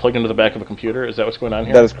keyboard plugged into the back of a computer. Is that what's going on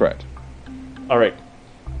here? That is correct. All right.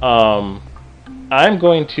 I'm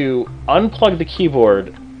going to unplug the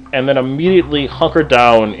keyboard and then immediately hunker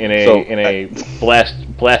down in a blast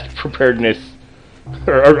preparedness,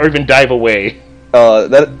 or even dive away.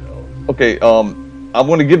 Okay. I'm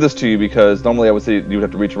going to give this to you because normally I would say you would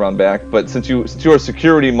have to reach around back, but since you are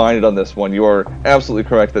security minded on this one, you are absolutely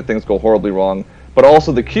correct that things go horribly wrong. But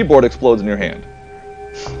also the keyboard explodes in your hand.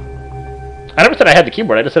 I never said I had the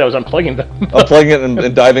keyboard. I just said I was unplugging them. Unplugging it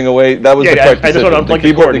and diving away. That was Yeah, the yeah, correct I just decision. want to unplug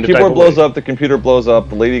the cord and the dive keyboard blows away. up, the computer blows up,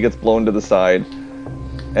 the lady gets blown to the side,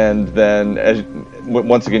 and then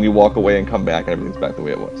once again you walk away and come back and everything's back the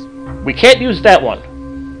way it was. We can't use that one,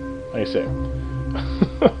 I say.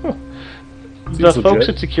 The folks legit.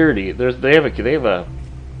 at security, they have a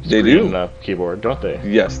They do? screen, keyboard, don't they?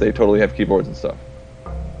 Yes, they totally have keyboards and stuff.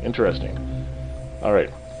 Interesting. All right.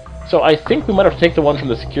 So I think we might have to take the one from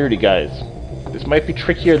the security guys. This might be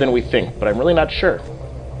trickier than we think, but I'm really not sure.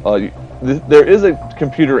 There is a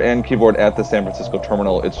computer and keyboard at the San Francisco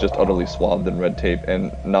terminal. It's just utterly swathed in red tape,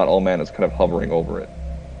 and not all man is kind of hovering over it.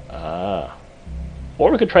 Ah.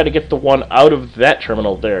 Or we could try to get the one out of that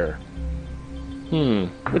terminal there.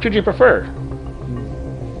 Which would you prefer?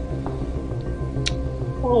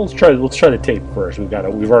 Well, let's try the tape first.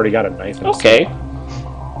 We've already got a knife. And Okay.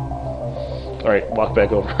 All right, walk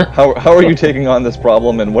back over. How are you taking on this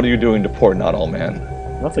problem, and what are you doing to poor not all man?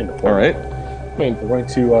 nothing to pour. All right. I mean, We're going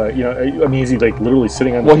to, I mean, is he like literally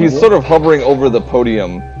sitting on? Well, the he's table? sort of hovering over the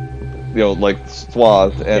podium, like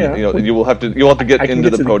swathed, and Yeah. you'll have to get I can into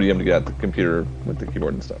get the to podium to get at the computer with the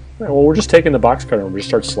keyboard and stuff. Yeah, well, we're just taking the box cutter and we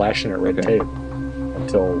start slashing at red Okay. tape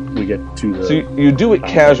until we get to the. So you do it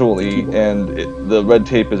casually, and the red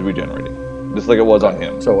tape is regenerating, just like it was on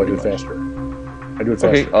him. So I do it faster. I do it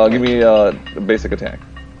faster. Okay, give me a basic attack.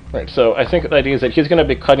 right. So I think the idea is that he's going to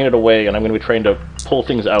be cutting it away, and I'm going to be trying to pull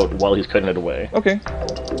things out while he's cutting it away. Okay.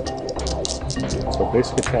 So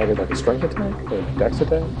basic attack is like a strength attack or a dex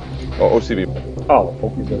attack? Oh, OCB. Oh,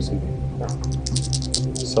 okay, does he?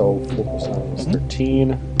 So 4% is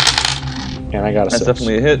 13, and I got a That's 6.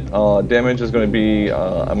 definitely a hit. Damage is going to be,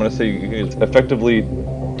 I'm going to say, it's effectively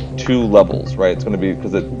 2 levels, right? It's going to be,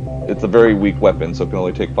 because it's a very weak weapon, so it can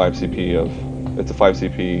only take 5 CP of, it's a 5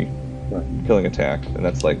 CP Right. killing attack, and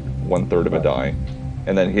that's like 1/3 of a die.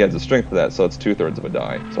 And then he has a strength for that, so it's 2/3 of a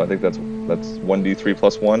die. So I think that's 1d3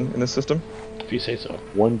 plus 1 in this system. If you say so.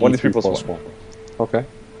 1d3 plus plus 1. Okay.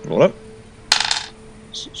 Roll it.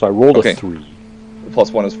 So I rolled Okay. a 3.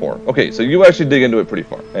 Plus 1 is 4. Okay, so you actually dig into it pretty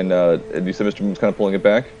far. And you said Mr. Moon's kind of pulling it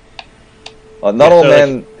back? Not all so,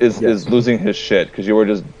 man is yes. losing his shit, because you were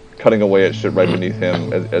just cutting away at shit right beneath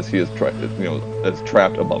him as he is as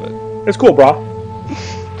trapped above it. It's cool, brah.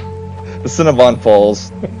 The Cinnabon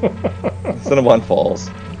falls. Cinnabon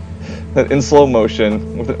falls. In slow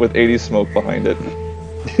motion, with 80 smoke behind it.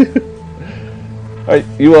 Alright,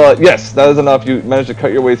 yes, that is enough. You managed to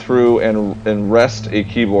cut your way through and wrest a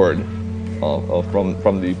keyboard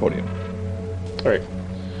from the podium. All right.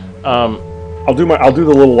 I'll do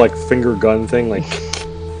the little like finger gun thing, like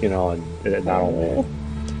and not only.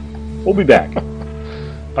 We'll be back.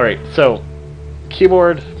 All right. So,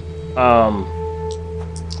 keyboard.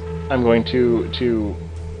 I'm going to.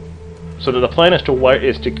 So the plan is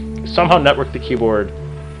to somehow network the keyboard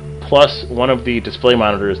plus one of the display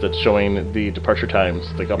monitors that's showing the departure times,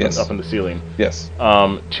 like up Yes. up in the ceiling, Yes.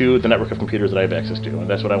 to the network of computers that I have access to, and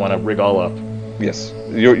that's what I want to rig all up. Yes.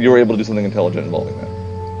 You're able to do something intelligent involving that.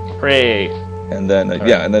 Hooray! And then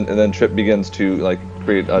and then Trip begins to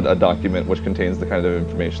create a document which contains the kind of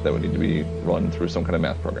information that would need to be run through some kind of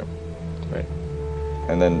math program. Right.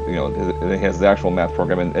 And then it has the actual math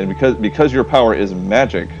program, and because your power is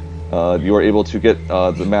magic, you are able to get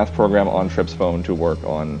the math program on Trip's phone to work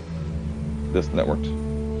on this networked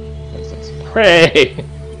instance. Hooray!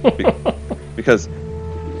 Because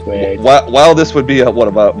Wait. while this would be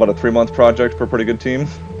about a 3-month project for a pretty good team.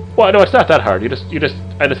 Well, no, it's not that hard. I just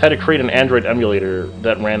had to create an Android emulator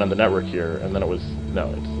that ran on the network here, and then it's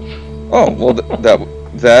Oh well,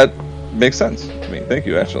 that makes sense to me. Thank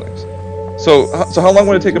you, actually. So how long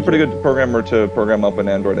would it take a pretty good programmer to program up an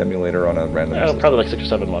Android emulator on a random? System? probably like 6 or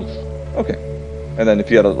 7 months. Okay. And then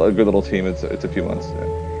if you had a good little team, it's a few months.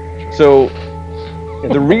 Yeah. So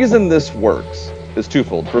the reason this works is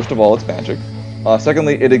twofold. First of all, it's magic.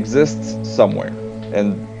 Secondly, it exists somewhere.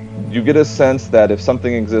 And you get a sense that if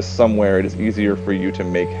something exists somewhere, it is easier for you to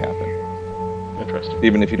make happen. Interesting.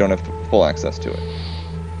 Even if you don't have full access to it.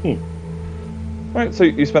 All right, so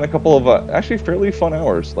you spent a couple of actually fairly fun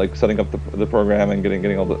hours, like setting up the program and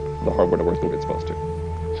getting all the hardware to work the way it's supposed to.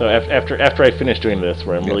 So after I finish doing this,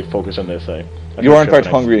 where I'm really focused on this, I You are in fact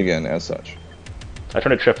hungry again, as such. I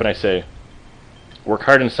turn to Trip and I say, "Work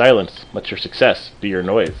hard in silence. Let your success be your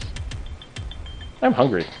noise." I'm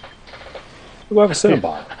hungry. We'll have a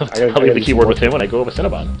Cinnabon. I'll leave the keyboard with him when I go over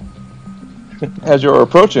Cinnabon. As you're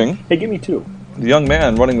approaching, Hey, give me 2. the young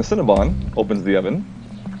man running the Cinnabon opens the oven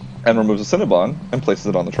and removes the Cinnabon and places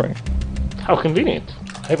it on the tray. How convenient.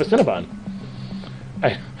 I have a Cinnabon.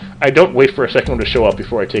 I don't wait for a second one to show up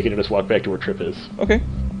before I take it and just walk back to where Trip is. Okay.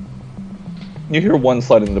 You hear one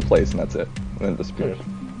slide into place, and that's it. And then it disappears.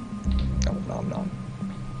 Nom, nom, nom.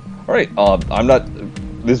 All right. I'm not.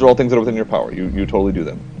 These are all things that are within your power. You totally do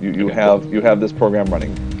them. You have this program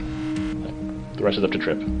running. The rest is up to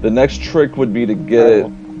Trip. The next trick would be to get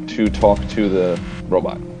it to talk to the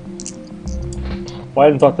robot. Well, I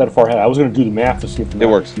hadn't thought that far ahead. I was going to do the math to see if the It math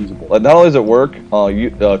works. was feasible. Not only does it work,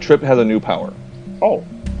 Trip has a new power. Oh,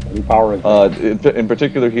 a new power. In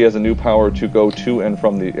particular, he has a new power to go to and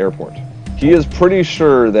from the airport. He is pretty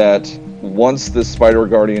sure that once this Spider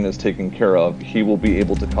Guardian is taken care of, he will be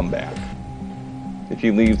able to come back. If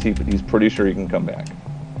he leaves, he's pretty sure he can come back.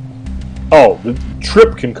 Oh, the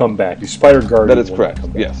Trip can come back. The Spider Guardian. That is will correct. not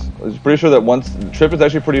come back. Yes, he's pretty sure that once Trip is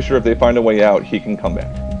actually pretty sure if they find a way out, he can come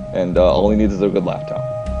back, and all he needs is a good laptop,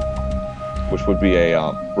 which would be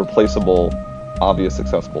a replaceable, obvious,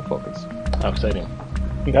 accessible focus. How exciting.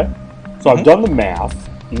 Okay. So I've done the math.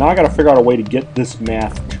 Now I got to figure out a way to get this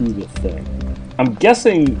math to the thing. I'm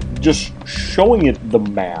guessing just showing it the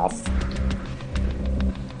math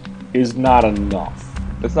is not enough.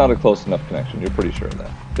 It's not a close enough connection. You're pretty sure of that.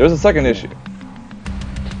 There's a second issue.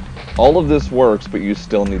 All of this works, but you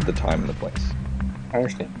still need the time and the place. I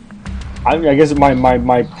understand. I guess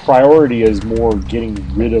my priority is more getting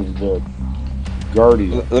rid of the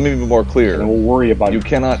Guardian. Let me be more clear. And we'll worry about You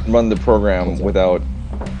cannot run the program without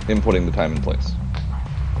inputting the time and place.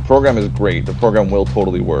 The program is great. The program will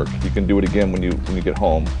totally work. You can do it again when you get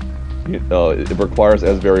home. It requires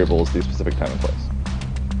as variables the specific time and place.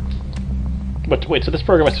 But wait, so this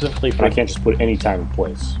program is specifically for... I can't just put any time and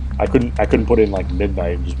place. I couldn't put in like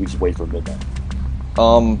midnight and we just wait for midnight.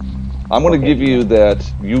 I'm going to give you that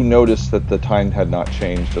you noticed that the time had not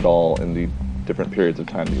changed at all in the different periods of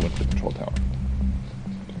time that you went to the control tower.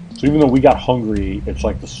 So even though we got hungry, it's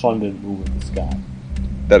like the sun didn't move in the sky.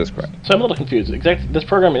 That is correct. So I'm a little confused. This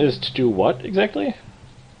program is to do what exactly?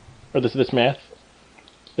 Or this math?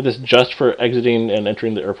 Is this just for exiting and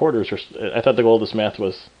entering the airport? Or I thought the goal of this math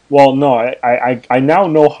was... Well, no, I now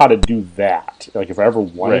know how to do that. Like if I ever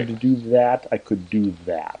wanted to do that, I could do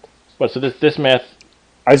that. What? So this math...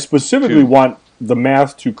 I specifically want the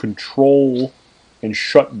math to control and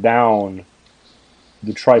shut down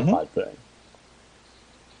the tripod thing.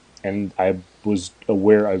 And I was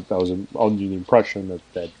aware, I was under the impression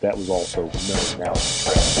that was also known now.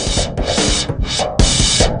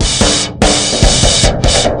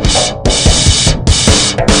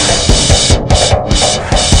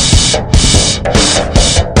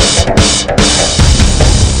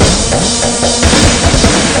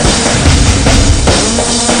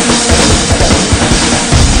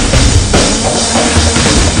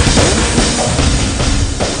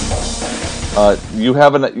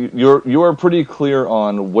 You are pretty clear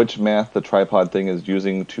on which math the tripod thing is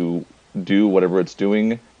using to do whatever it's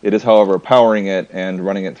doing. It is, however, powering it and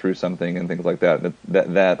running it through something and things like that.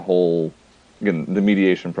 That whole, again, the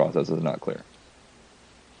mediation process is not clear.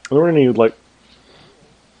 We're gonna need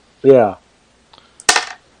yeah.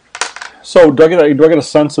 So do I get a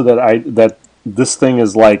sense of that this thing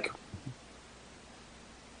is like,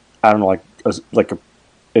 I don't know, like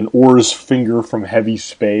an oar's finger from heavy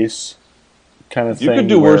space kind of thing. You could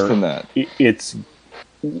do worse than that. It's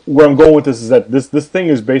where I'm going with this is that this thing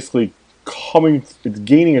is basically it's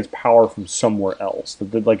gaining its power from somewhere else.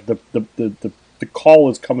 The call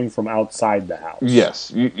is coming from outside the house.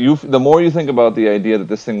 Yes, the more you think about the idea that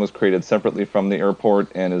this thing was created separately from the airport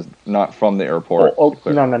and is not from the airport.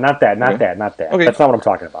 No, not that. Okay. That's not what I'm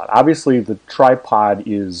talking about. Obviously, the tripod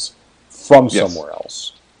is from somewhere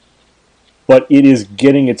else, but it is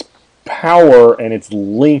getting its power and its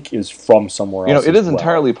link is from somewhere else. It is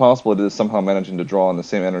entirely possible it is somehow managing to draw on the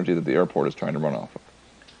same energy that the airport is trying to run off of.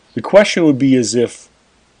 The question would be is if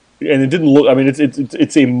And it didn't look. I mean, it's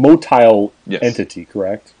a motile Yes. entity,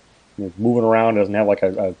 correct? It's moving around. It doesn't have like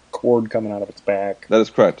a cord coming out of its back That is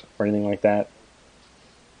correct. or anything like that.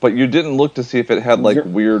 But you didn't look to see if it had like Sure.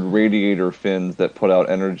 weird radiator fins that put out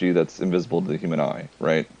energy that's invisible to the human eye,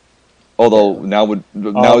 right? Although now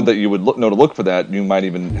that you would know to look for that, you might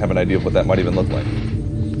even have an idea of what that might even look like.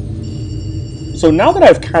 So now that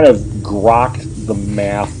I've kind of grokked the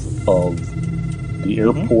math of the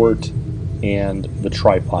airport and the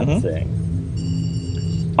tripod thing,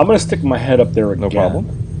 I'm going to stick my head up there again. No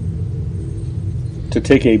problem. To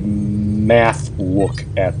take a math look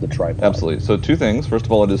at the tripod. Absolutely. So two things. First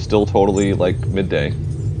of all, it is still totally like midday.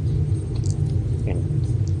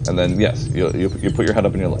 And then yes, you put your head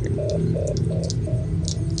up and you're like,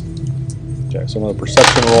 Okay, so another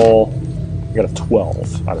perception roll. I got a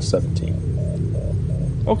 12 out of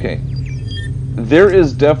 17. okay. There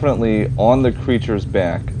is definitely on the creature's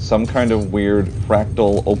back some kind of weird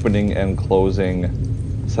fractal opening and closing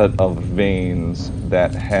set of veins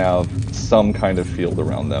that have some kind of field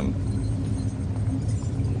around them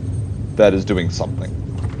that is doing something.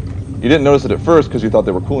 You didn't notice it at first because you thought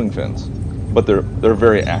they were cooling fins, but they're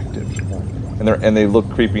very active, and they look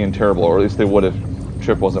creepy and terrible, or at least they would if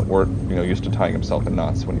Trip wasn't used to tying himself in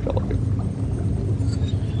knots when he fell over.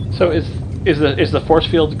 So is the force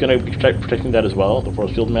field going to be protecting that as well? The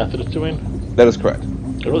force field math that it's doing? That is correct.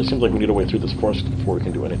 It really seems like we need a way through this force before we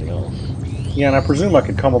can do anything else. Yeah, and I presume I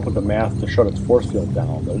could come up with the math to shut its force field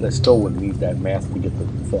down, but I still would need that math to get the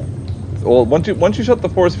thing. Well, once you shut the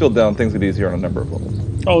force field down, things get easier on a number of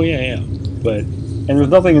levels. Oh yeah. But there's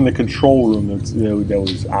nothing in the control room that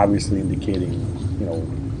was obviously indicating,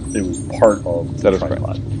 it was part of the That is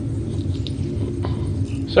tripod.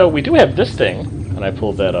 So we do have this thing, and I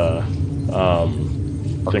pulled that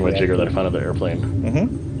thingamajigger that I found on the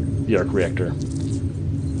airplane, the arc reactor.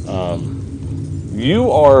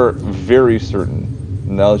 You are very certain,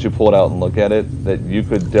 now that you pull it out and look at it, that you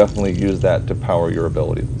could definitely use that to power your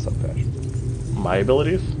abilities in some fashion. My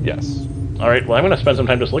abilities? Yes. All right. Well, I'm going to spend some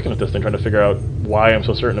time just looking at this thing, trying to figure out why I'm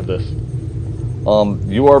so certain of this.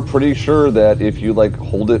 You are pretty sure that if you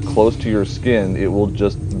hold it close to your skin, it will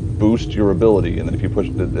just boost your ability, and then if you push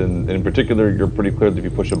it, and in particular, you're pretty clear that if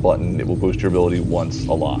you push a button, it will boost your ability once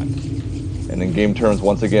a lot. And in game terms,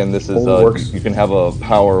 once again, this is you can have a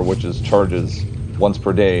power which is charges once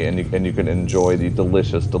per day, and you can enjoy the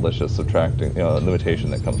delicious subtracting limitation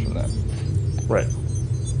that comes from that. Right.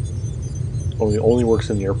 Only works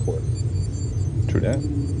in the airport. True that.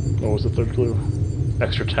 What was the third clue?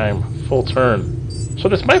 Extra time. Full turn. So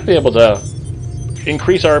this might be able to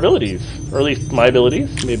increase our abilities. Or at least my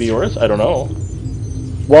abilities. Maybe yours. I don't know.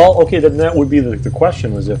 Well, okay, then that would be the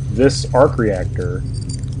question was if this arc reactor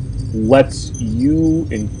lets you,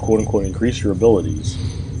 quote-unquote, increase your abilities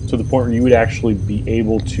to the point where you would actually be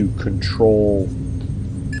able to control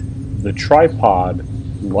the tripod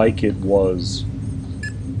like it was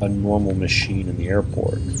a normal machine in the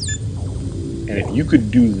airport. And if you could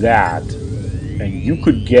do that, and you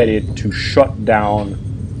could get it to shut down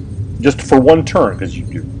just for one turn, because you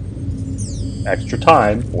do extra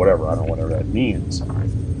time, whatever, I don't know whatever that means.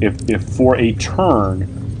 If for a turn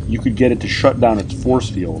you could get it to shut down its force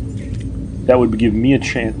field, that would give me a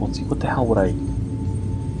chance. Let's see, what the hell would I?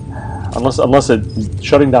 Unless it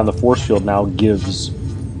shutting down the force field now gives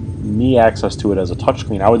me access to it as a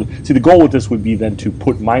touchscreen. I would see the goal with this would be then to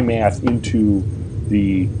put my math into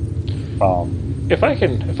the. If I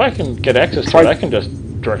can get access to it, I can just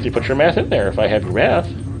directly put your math in there. If I have your math,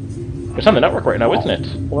 it's on the network right now, isn't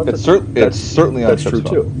it? Well, It's certainly on that's true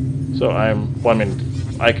Chip's too. phone. So I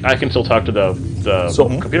can still talk to the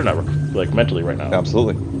computer network mentally right now.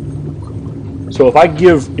 Absolutely. So if I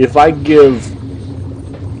give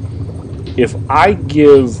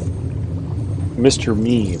Mr.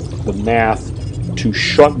 Meme the math to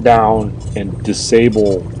shut down and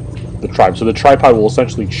disable the tripod, so the tripod will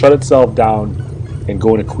essentially shut itself down and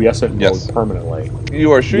go into quiescent mode permanently.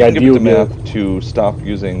 You are sure you The can give it the idea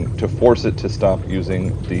math to force it to stop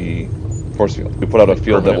using the force field. You put out a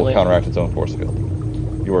field that will Permanently? counteract its own force field.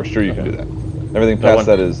 You are sure you can do that. Everything past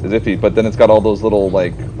that is iffy, but then it's got all those little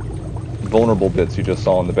vulnerable bits you just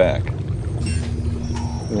saw in the back.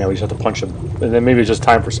 Yeah, we just have to punch him, and then maybe it's just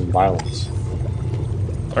time for some violence.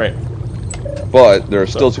 All right. But there are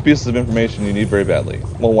still two pieces of information you need very badly.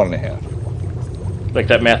 Well, 1.5. Like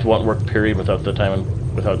that math won't work. Period. Without the time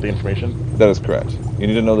and without the information. That is correct. You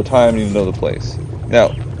need to know the time. You need to know the place.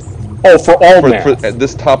 Now, for all math. for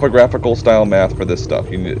this topographical style math for this stuff,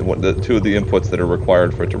 you need the two of the inputs that are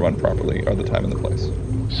required for it to run properly are the time and the place.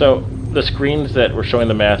 So the screens that were showing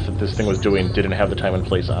the math that this thing was doing didn't have the time and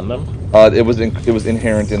place on them. It was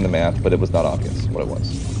inherent in the math, but it was not obvious what it was.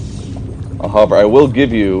 However, I will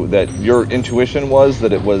give you that your intuition was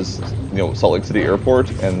that it was, Salt Lake City Airport,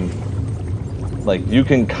 and like you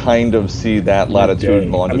can kind of see that latitude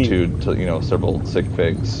and longitude to several sig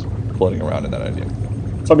figs floating around in that idea.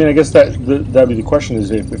 So I mean, I guess that'd be the question: is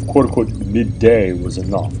if quote unquote midday was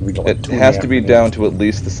enough? We got, like, It has to be down to at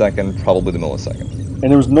least the second, probably the millisecond. And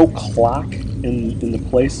there was no clock in the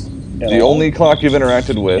place. The only clock you've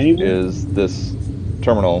interacted with Anywhere? is this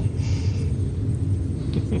terminal.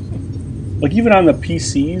 Like even on the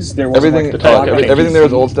PCs, there was Everything, like the clock on the everything there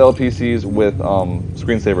is PC. old style PCs with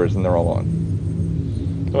screensavers, and they're all on.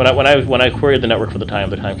 When I queried the network for the time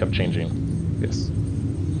kept changing. Yes.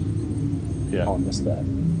 Yeah, Oh, I missed that.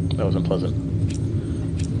 that was unpleasant.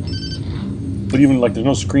 But even like, there's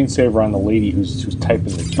no screensaver on the lady who's typing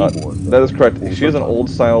the keyboard. That is correct. She has an old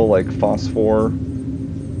style like phosphor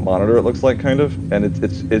monitor. It looks like kind of, and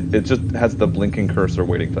it just has the blinking cursor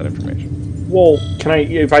waiting for that information. Well,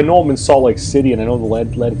 if I know I'm in Salt Lake City and I know the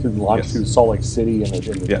latitude and longitude Yes. of Salt Lake City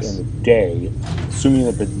and Yes. the day, assuming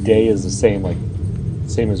that the day is the same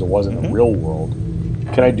as it was in the real world,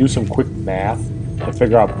 can I do some quick math and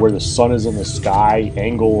figure out where the sun is in the sky,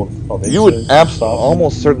 angle of You would incidence and stuff?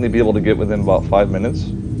 almost certainly be able to get within about 5 minutes.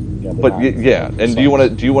 Yeah, But not- yeah, and do you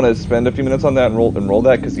want to spend a few minutes on that and roll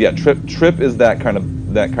that? Because Trip is that kind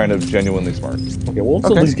of genuinely smart. Okay, well, let's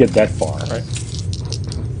Okay. at least get that far. Right.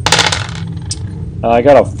 I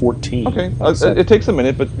got a 14. Okay, That's it takes a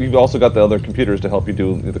minute, but you've also got the other computers to help you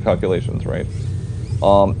do the calculations, right?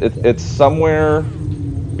 It's somewhere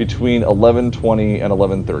between 11:20 and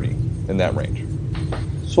 11:30 in that range.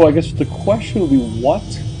 So I guess the question would be, what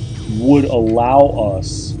would allow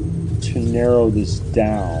us to narrow this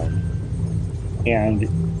down? And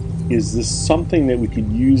is this something that we could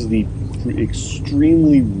use the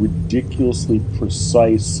extremely ridiculously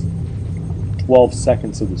precise 12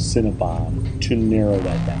 seconds of the Cinnabon to narrow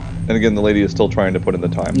that down? And again, the lady is still trying to put in the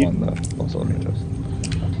time on the Los Alamitos.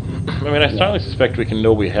 I mean, I strongly suspect we can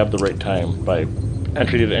know we have the right time by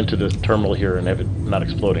entering it into the terminal here and have it not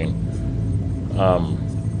exploding.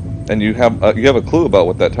 And you have a clue about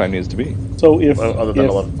what that time needs to be. So if, Other than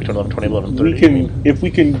if between 11:20 and 11:30. if we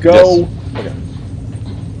can go, Okay.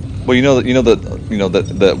 Well,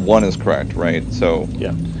 that one is correct, right? So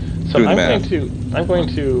Yeah. So Doing the I'm math. going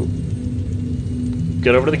to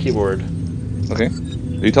get over to the keyboard. okay,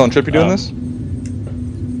 are you telling Trip you're doing this?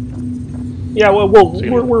 yeah, well, So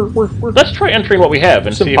you- we're Let's try entering what we have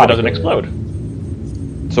and see if it doesn't explode.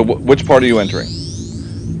 So which part are you entering?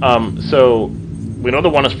 So we know the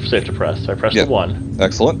one is safe to press. So I press Yeah. the one.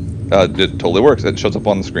 Excellent. It totally works. It shows up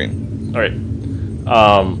on the screen. All right.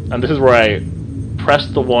 And this is where I press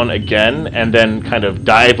the one again and then kind of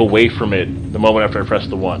dive away from it the moment after I press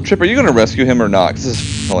the one. Trip, are you going to rescue him or not? 'Cause this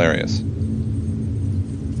is hilarious.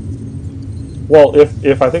 well,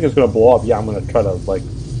 if I think it's going to blow up, yeah, I'm going to try to like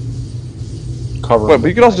cover. But it you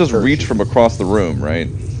with could also my just shirt. reach from across the room, right?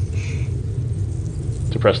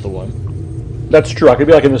 To press the one. That's true. I could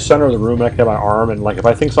be like in the center of the room and I could have my arm, and like if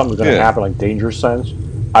I think something's going to Yeah. happen, like danger sense,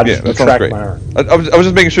 I Yeah, just that sounds retract great. my arm. I was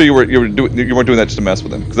just making sure you weren't doing that just to mess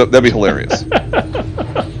with him, because that'd be hilarious.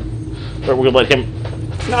 Or we'll let him.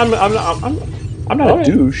 No, I'm not Oh, a yeah.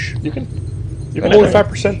 douche. You can. I I'm know. only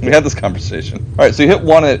 5%. We had this conversation. All right, so you hit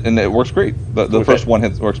one and it works great. The Okay. first one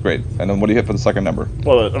works great. And then what do you hit for the second number?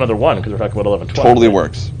 Well, another one because we're talking about 11:20. Totally right?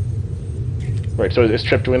 works. Right. So is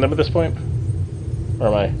Trip doing them at this point? Or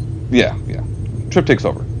am I? Yeah. Trip takes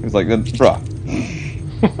over. He's like, bruh.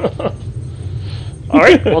 All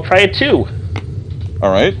right. We'll try it too.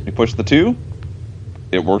 All right, you push the 2.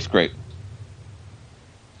 It works great.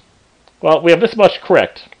 Well, we have this much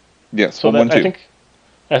correct. Yes, So 1, 1, 2.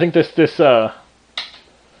 I think this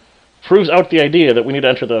proves out the idea that we need to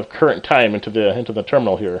enter the current time into the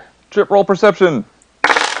terminal here. Trip, roll perception.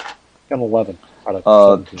 Got an 11 out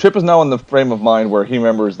of 17. Trip is now in the frame of mind where he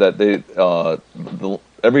remembers that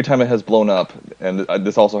every time it has blown up, and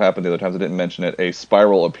this also happened the other times I didn't mention it, a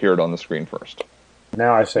spiral appeared on the screen first.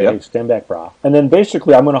 Now I say, Yep. hey, stand back, brah. And then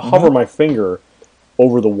basically I'm going to hover my finger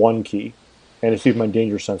over the 1 key and see if my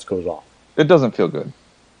danger sense goes off. It doesn't feel good.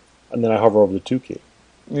 And then I hover over the 2 key.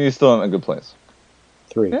 You're still in a good place.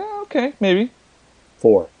 3, Yeah, okay, maybe.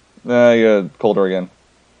 4. Yeah, colder again.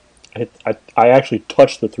 I actually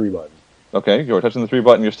touched the 3 button. Okay, you're touching the 3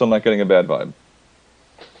 button, you're still not getting a bad vibe.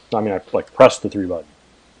 I mean, I like pressed the 3 button.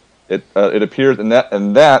 It appears, and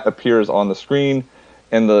that appears on the screen,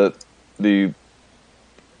 and the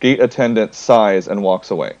gate attendant sighs and walks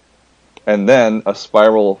away. And then a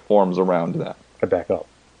spiral forms around that. I back up.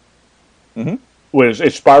 Mhm. Wait, a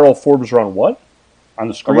spiral forms around what? On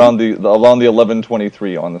the screen? Around the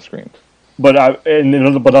 1123 on the screen. But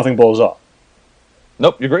nothing blows up.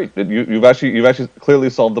 Nope, you're great. You've actually clearly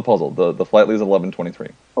solved the puzzle. The flight leads 11:23.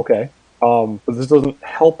 Okay. But this doesn't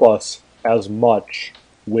help us as much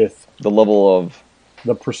with The level of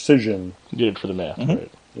the precision. You did it for the math, Mhm.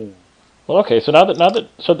 right? Yeah. Well, okay. So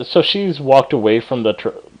so she's walked away from the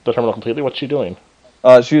terminal completely. What's she doing?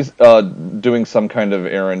 she's doing some kind of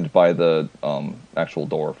errand by the actual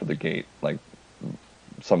door for the gate, like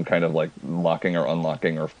some kind of like locking or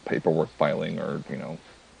unlocking or paperwork filing or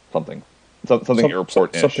something. Something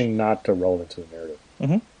airport-ish. Something not relevant to the narrative.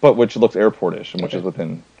 But which looks airport-ish and which is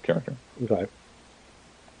within character. Okay.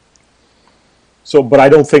 So, but I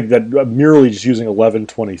don't think that merely just using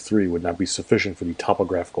 1123 would not be sufficient for the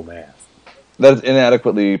topographical math. That is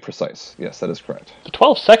inadequately precise. Yes, that is correct. The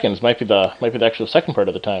 12 seconds might be the actual second part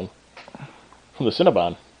of the time from the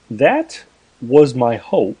Cinnabon. That was my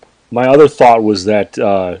hope. My other thought was that,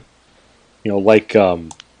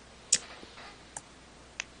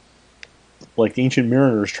 like the ancient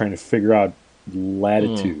mariners trying to figure out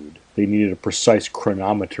latitude, they needed a precise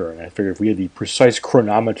chronometer, and I figured if we had the precise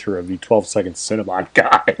chronometer of the 12-second Cinnabon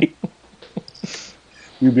guy,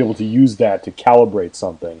 we'd be able to use that to calibrate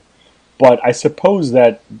something. But I suppose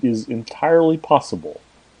that is entirely possible.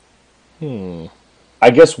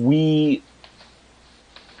 I guess we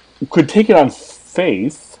could take it on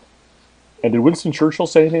faith. And did Winston Churchill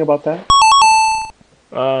say anything about that?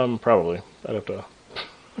 Probably. I'd have to.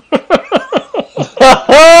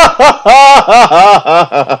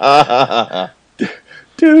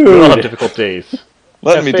 Dude! We all have difficult days.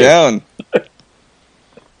 Let me faith. down. That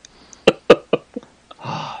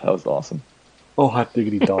was awesome. Oh, hot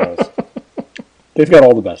diggity dolls. They've got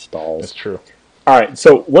all the best dolls. That's true. All right,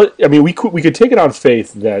 so we could take it on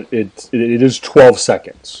faith that it is 12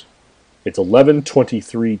 seconds. It's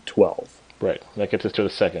 11:23:12. Right. That gets us to the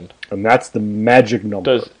second. And that's the magic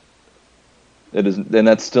number. It is, and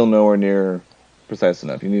that's still nowhere near precise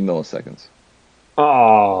enough. You need milliseconds.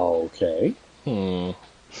 Oh, okay. Well,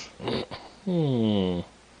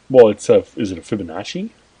 is it a Fibonacci?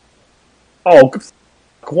 Oh,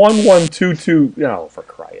 1122. No, for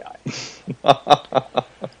cry eye.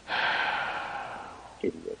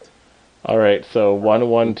 Idiot. All right. So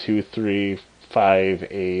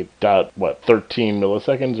 112358 dot what? 13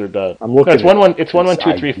 milliseconds or dot? I'm looking. No, it's at 11. It's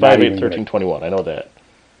 112358 not 1321. I know that.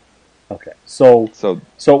 Okay, so Yes,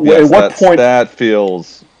 at what point? that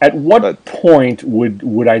feels. At what point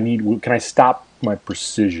would I need? Can I stop my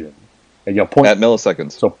precision? At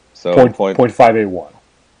Milliseconds. So point 0.581.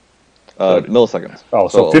 Milliseconds. Oh,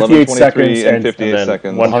 so 58 seconds and 58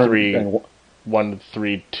 seconds. 1321.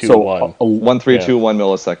 1321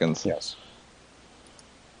 milliseconds. Yes.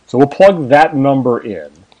 So we'll plug that number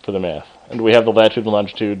in for the math, and we have the latitude and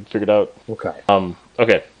longitude figured out. Okay.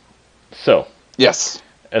 Okay. So Yes.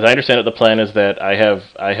 as I understand it, the plan is that I have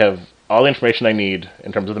all the information I need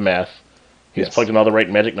in terms of the math. He's Yes. plugged in all the right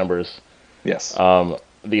magic numbers. Yes.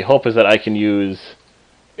 The hope is that I can use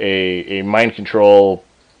a mind control,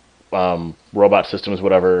 robot systems,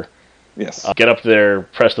 whatever. Yes. Get up there,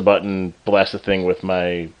 press the button, blast the thing with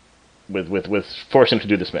force him to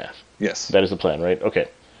do this math. Yes. That is the plan, right? Okay.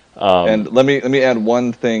 And let me add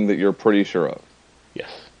one thing that you're pretty sure of. Yes.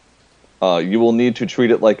 You will need to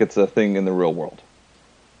treat it like it's a thing in the real world.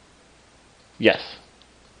 Yes.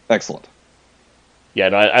 Excellent. Yeah,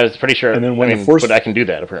 no, I was pretty sure. And then when I the mean, first- but I can do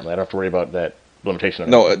that. Apparently, I don't have to worry about that limitation.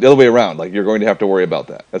 No, the other way around. Like you're going to have to worry about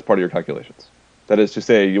that. That's part of your calculations. That is to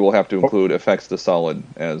say, you will have to include effects to solid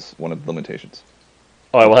as one of the limitations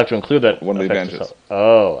Oh, I will have to include that. One of the effect to advantages.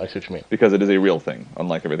 Oh, I see what you mean. because it is a real thing,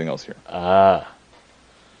 unlike everything else here. Ah.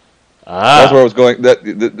 That's where I was going.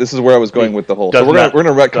 This is where I was going with the whole. So we're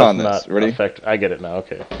gonna retcon this. Ready? I get it now.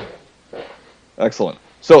 Okay. Excellent.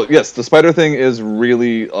 So yes, the spider thing is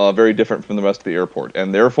really very different from the rest of the airport,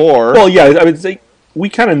 and therefore. Well, yeah, I would say we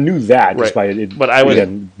kind of knew that just Right. by it. But I was-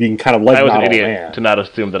 again, being kind of like I was an Model idiot Man. to not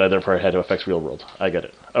assume that I therefore had to affect real world. I get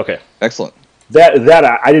it. Okay. Excellent. That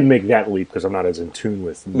I didn't make that leap because I'm not as in tune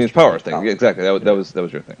with. I mean, it's power thing. Yeah, exactly. That was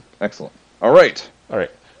your thing. Excellent. All right. All right.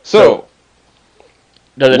 So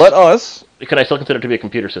Does it, let us. can I still consider it to be a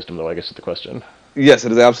computer system, though? I guess is the question. Yes,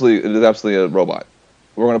 it is absolutely a robot.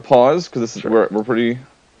 We're going to pause because this is we're pretty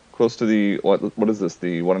close to the what is this,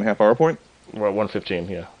 the 1.5 hour point? We're at 1:15.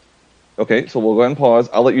 Yeah. Okay, so we'll go ahead and pause.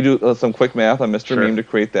 I'll let you do some quick math on Mr. Sure. Meme to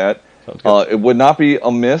create that. Sounds good. It would not be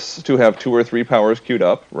amiss to have 2 or 3 powers queued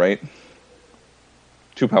up, right?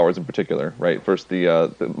 2 powers in particular, right? First,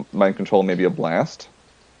 the mind control, maybe a blast,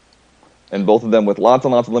 and both of them with lots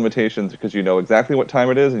and lots of limitations because you know exactly what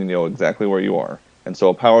time it is and you know exactly where you are. And so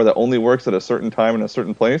a power that only works at a certain time in a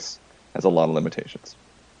certain place has a lot of limitations.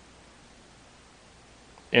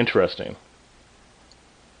 Interesting.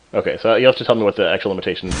 Okay, so you have to tell me what the actual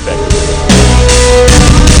limitation factor is.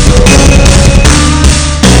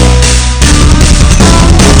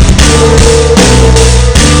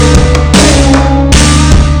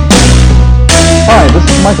 Hi, this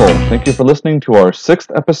is Michael. Thank you for listening to our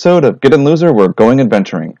 6th episode of Get In Loser, We're Going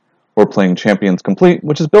Adventuring. We're playing Champions Complete,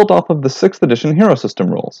 which is built off of the 6th edition Hero System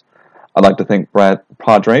rules. I'd like to thank Brad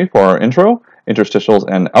Padre for our intro, interstitials,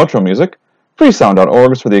 and outro music,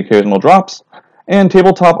 freesound.org for the occasional drops, and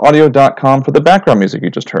tabletopaudio.com for the background music you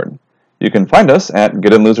just heard. You can find us at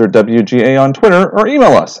GetInLoserWGA on Twitter or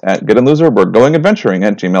email us at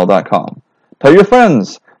getinloserwe'regoingadventuring@gmail.com. Tell your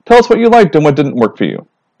friends. Tell us what you liked and what didn't work for you.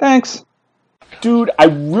 Thanks. Dude, I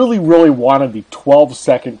really, really wanted the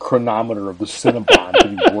 12-second chronometer of the Cinnabon to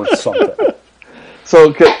be worth something.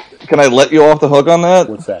 So, can I let you off the hook on that?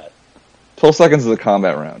 What's that? 12 seconds is a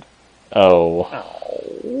combat round. Oh.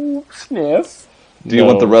 Oh, sniff. Do you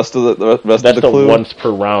want the rest of the rest That's of the clue? once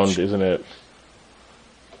per round, isn't it?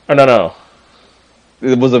 Oh, no.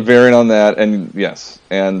 It was a variant on that, and yes.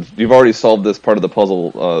 And you've already solved this part of the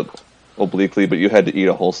puzzle obliquely, but you had to eat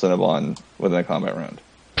a whole Cinnabon within a combat round.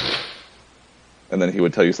 And then he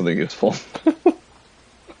would tell you something useful.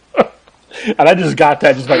 And I just got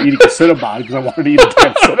that just by eating a Cinnabon because I wanted to eat a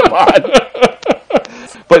damn Cinnabon.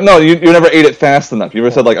 But no, you never ate it fast enough. You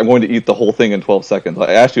never said, like, I'm going to eat the whole thing in 12 seconds.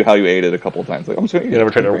 I asked you how you ate it a couple of times. Like, I'm just going to eat You it. never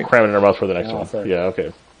tried to Great. cram it in our mouth for the next Oh, one. fair. Yeah,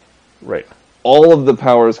 okay. Right. All of the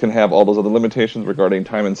powers can have all those other limitations regarding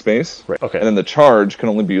time and space. Right. Okay. And then the charge can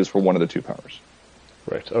only be used for one of the two powers.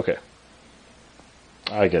 Right. Okay.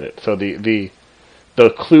 I get it. So the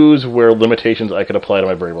clues were limitations I could apply to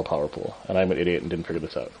my variable power pool, and I'm an idiot and didn't figure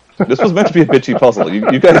this out. This was meant to be a bitchy puzzle.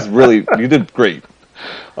 You guys really, you did great.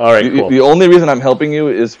 All right, cool. The only reason I'm helping you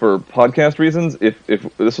is for podcast reasons. If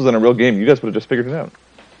this was in a real game, you guys would have just figured it out.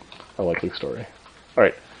 I like Luke's story. All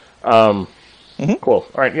right. Cool.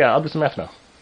 All right, yeah, I'll do some math now.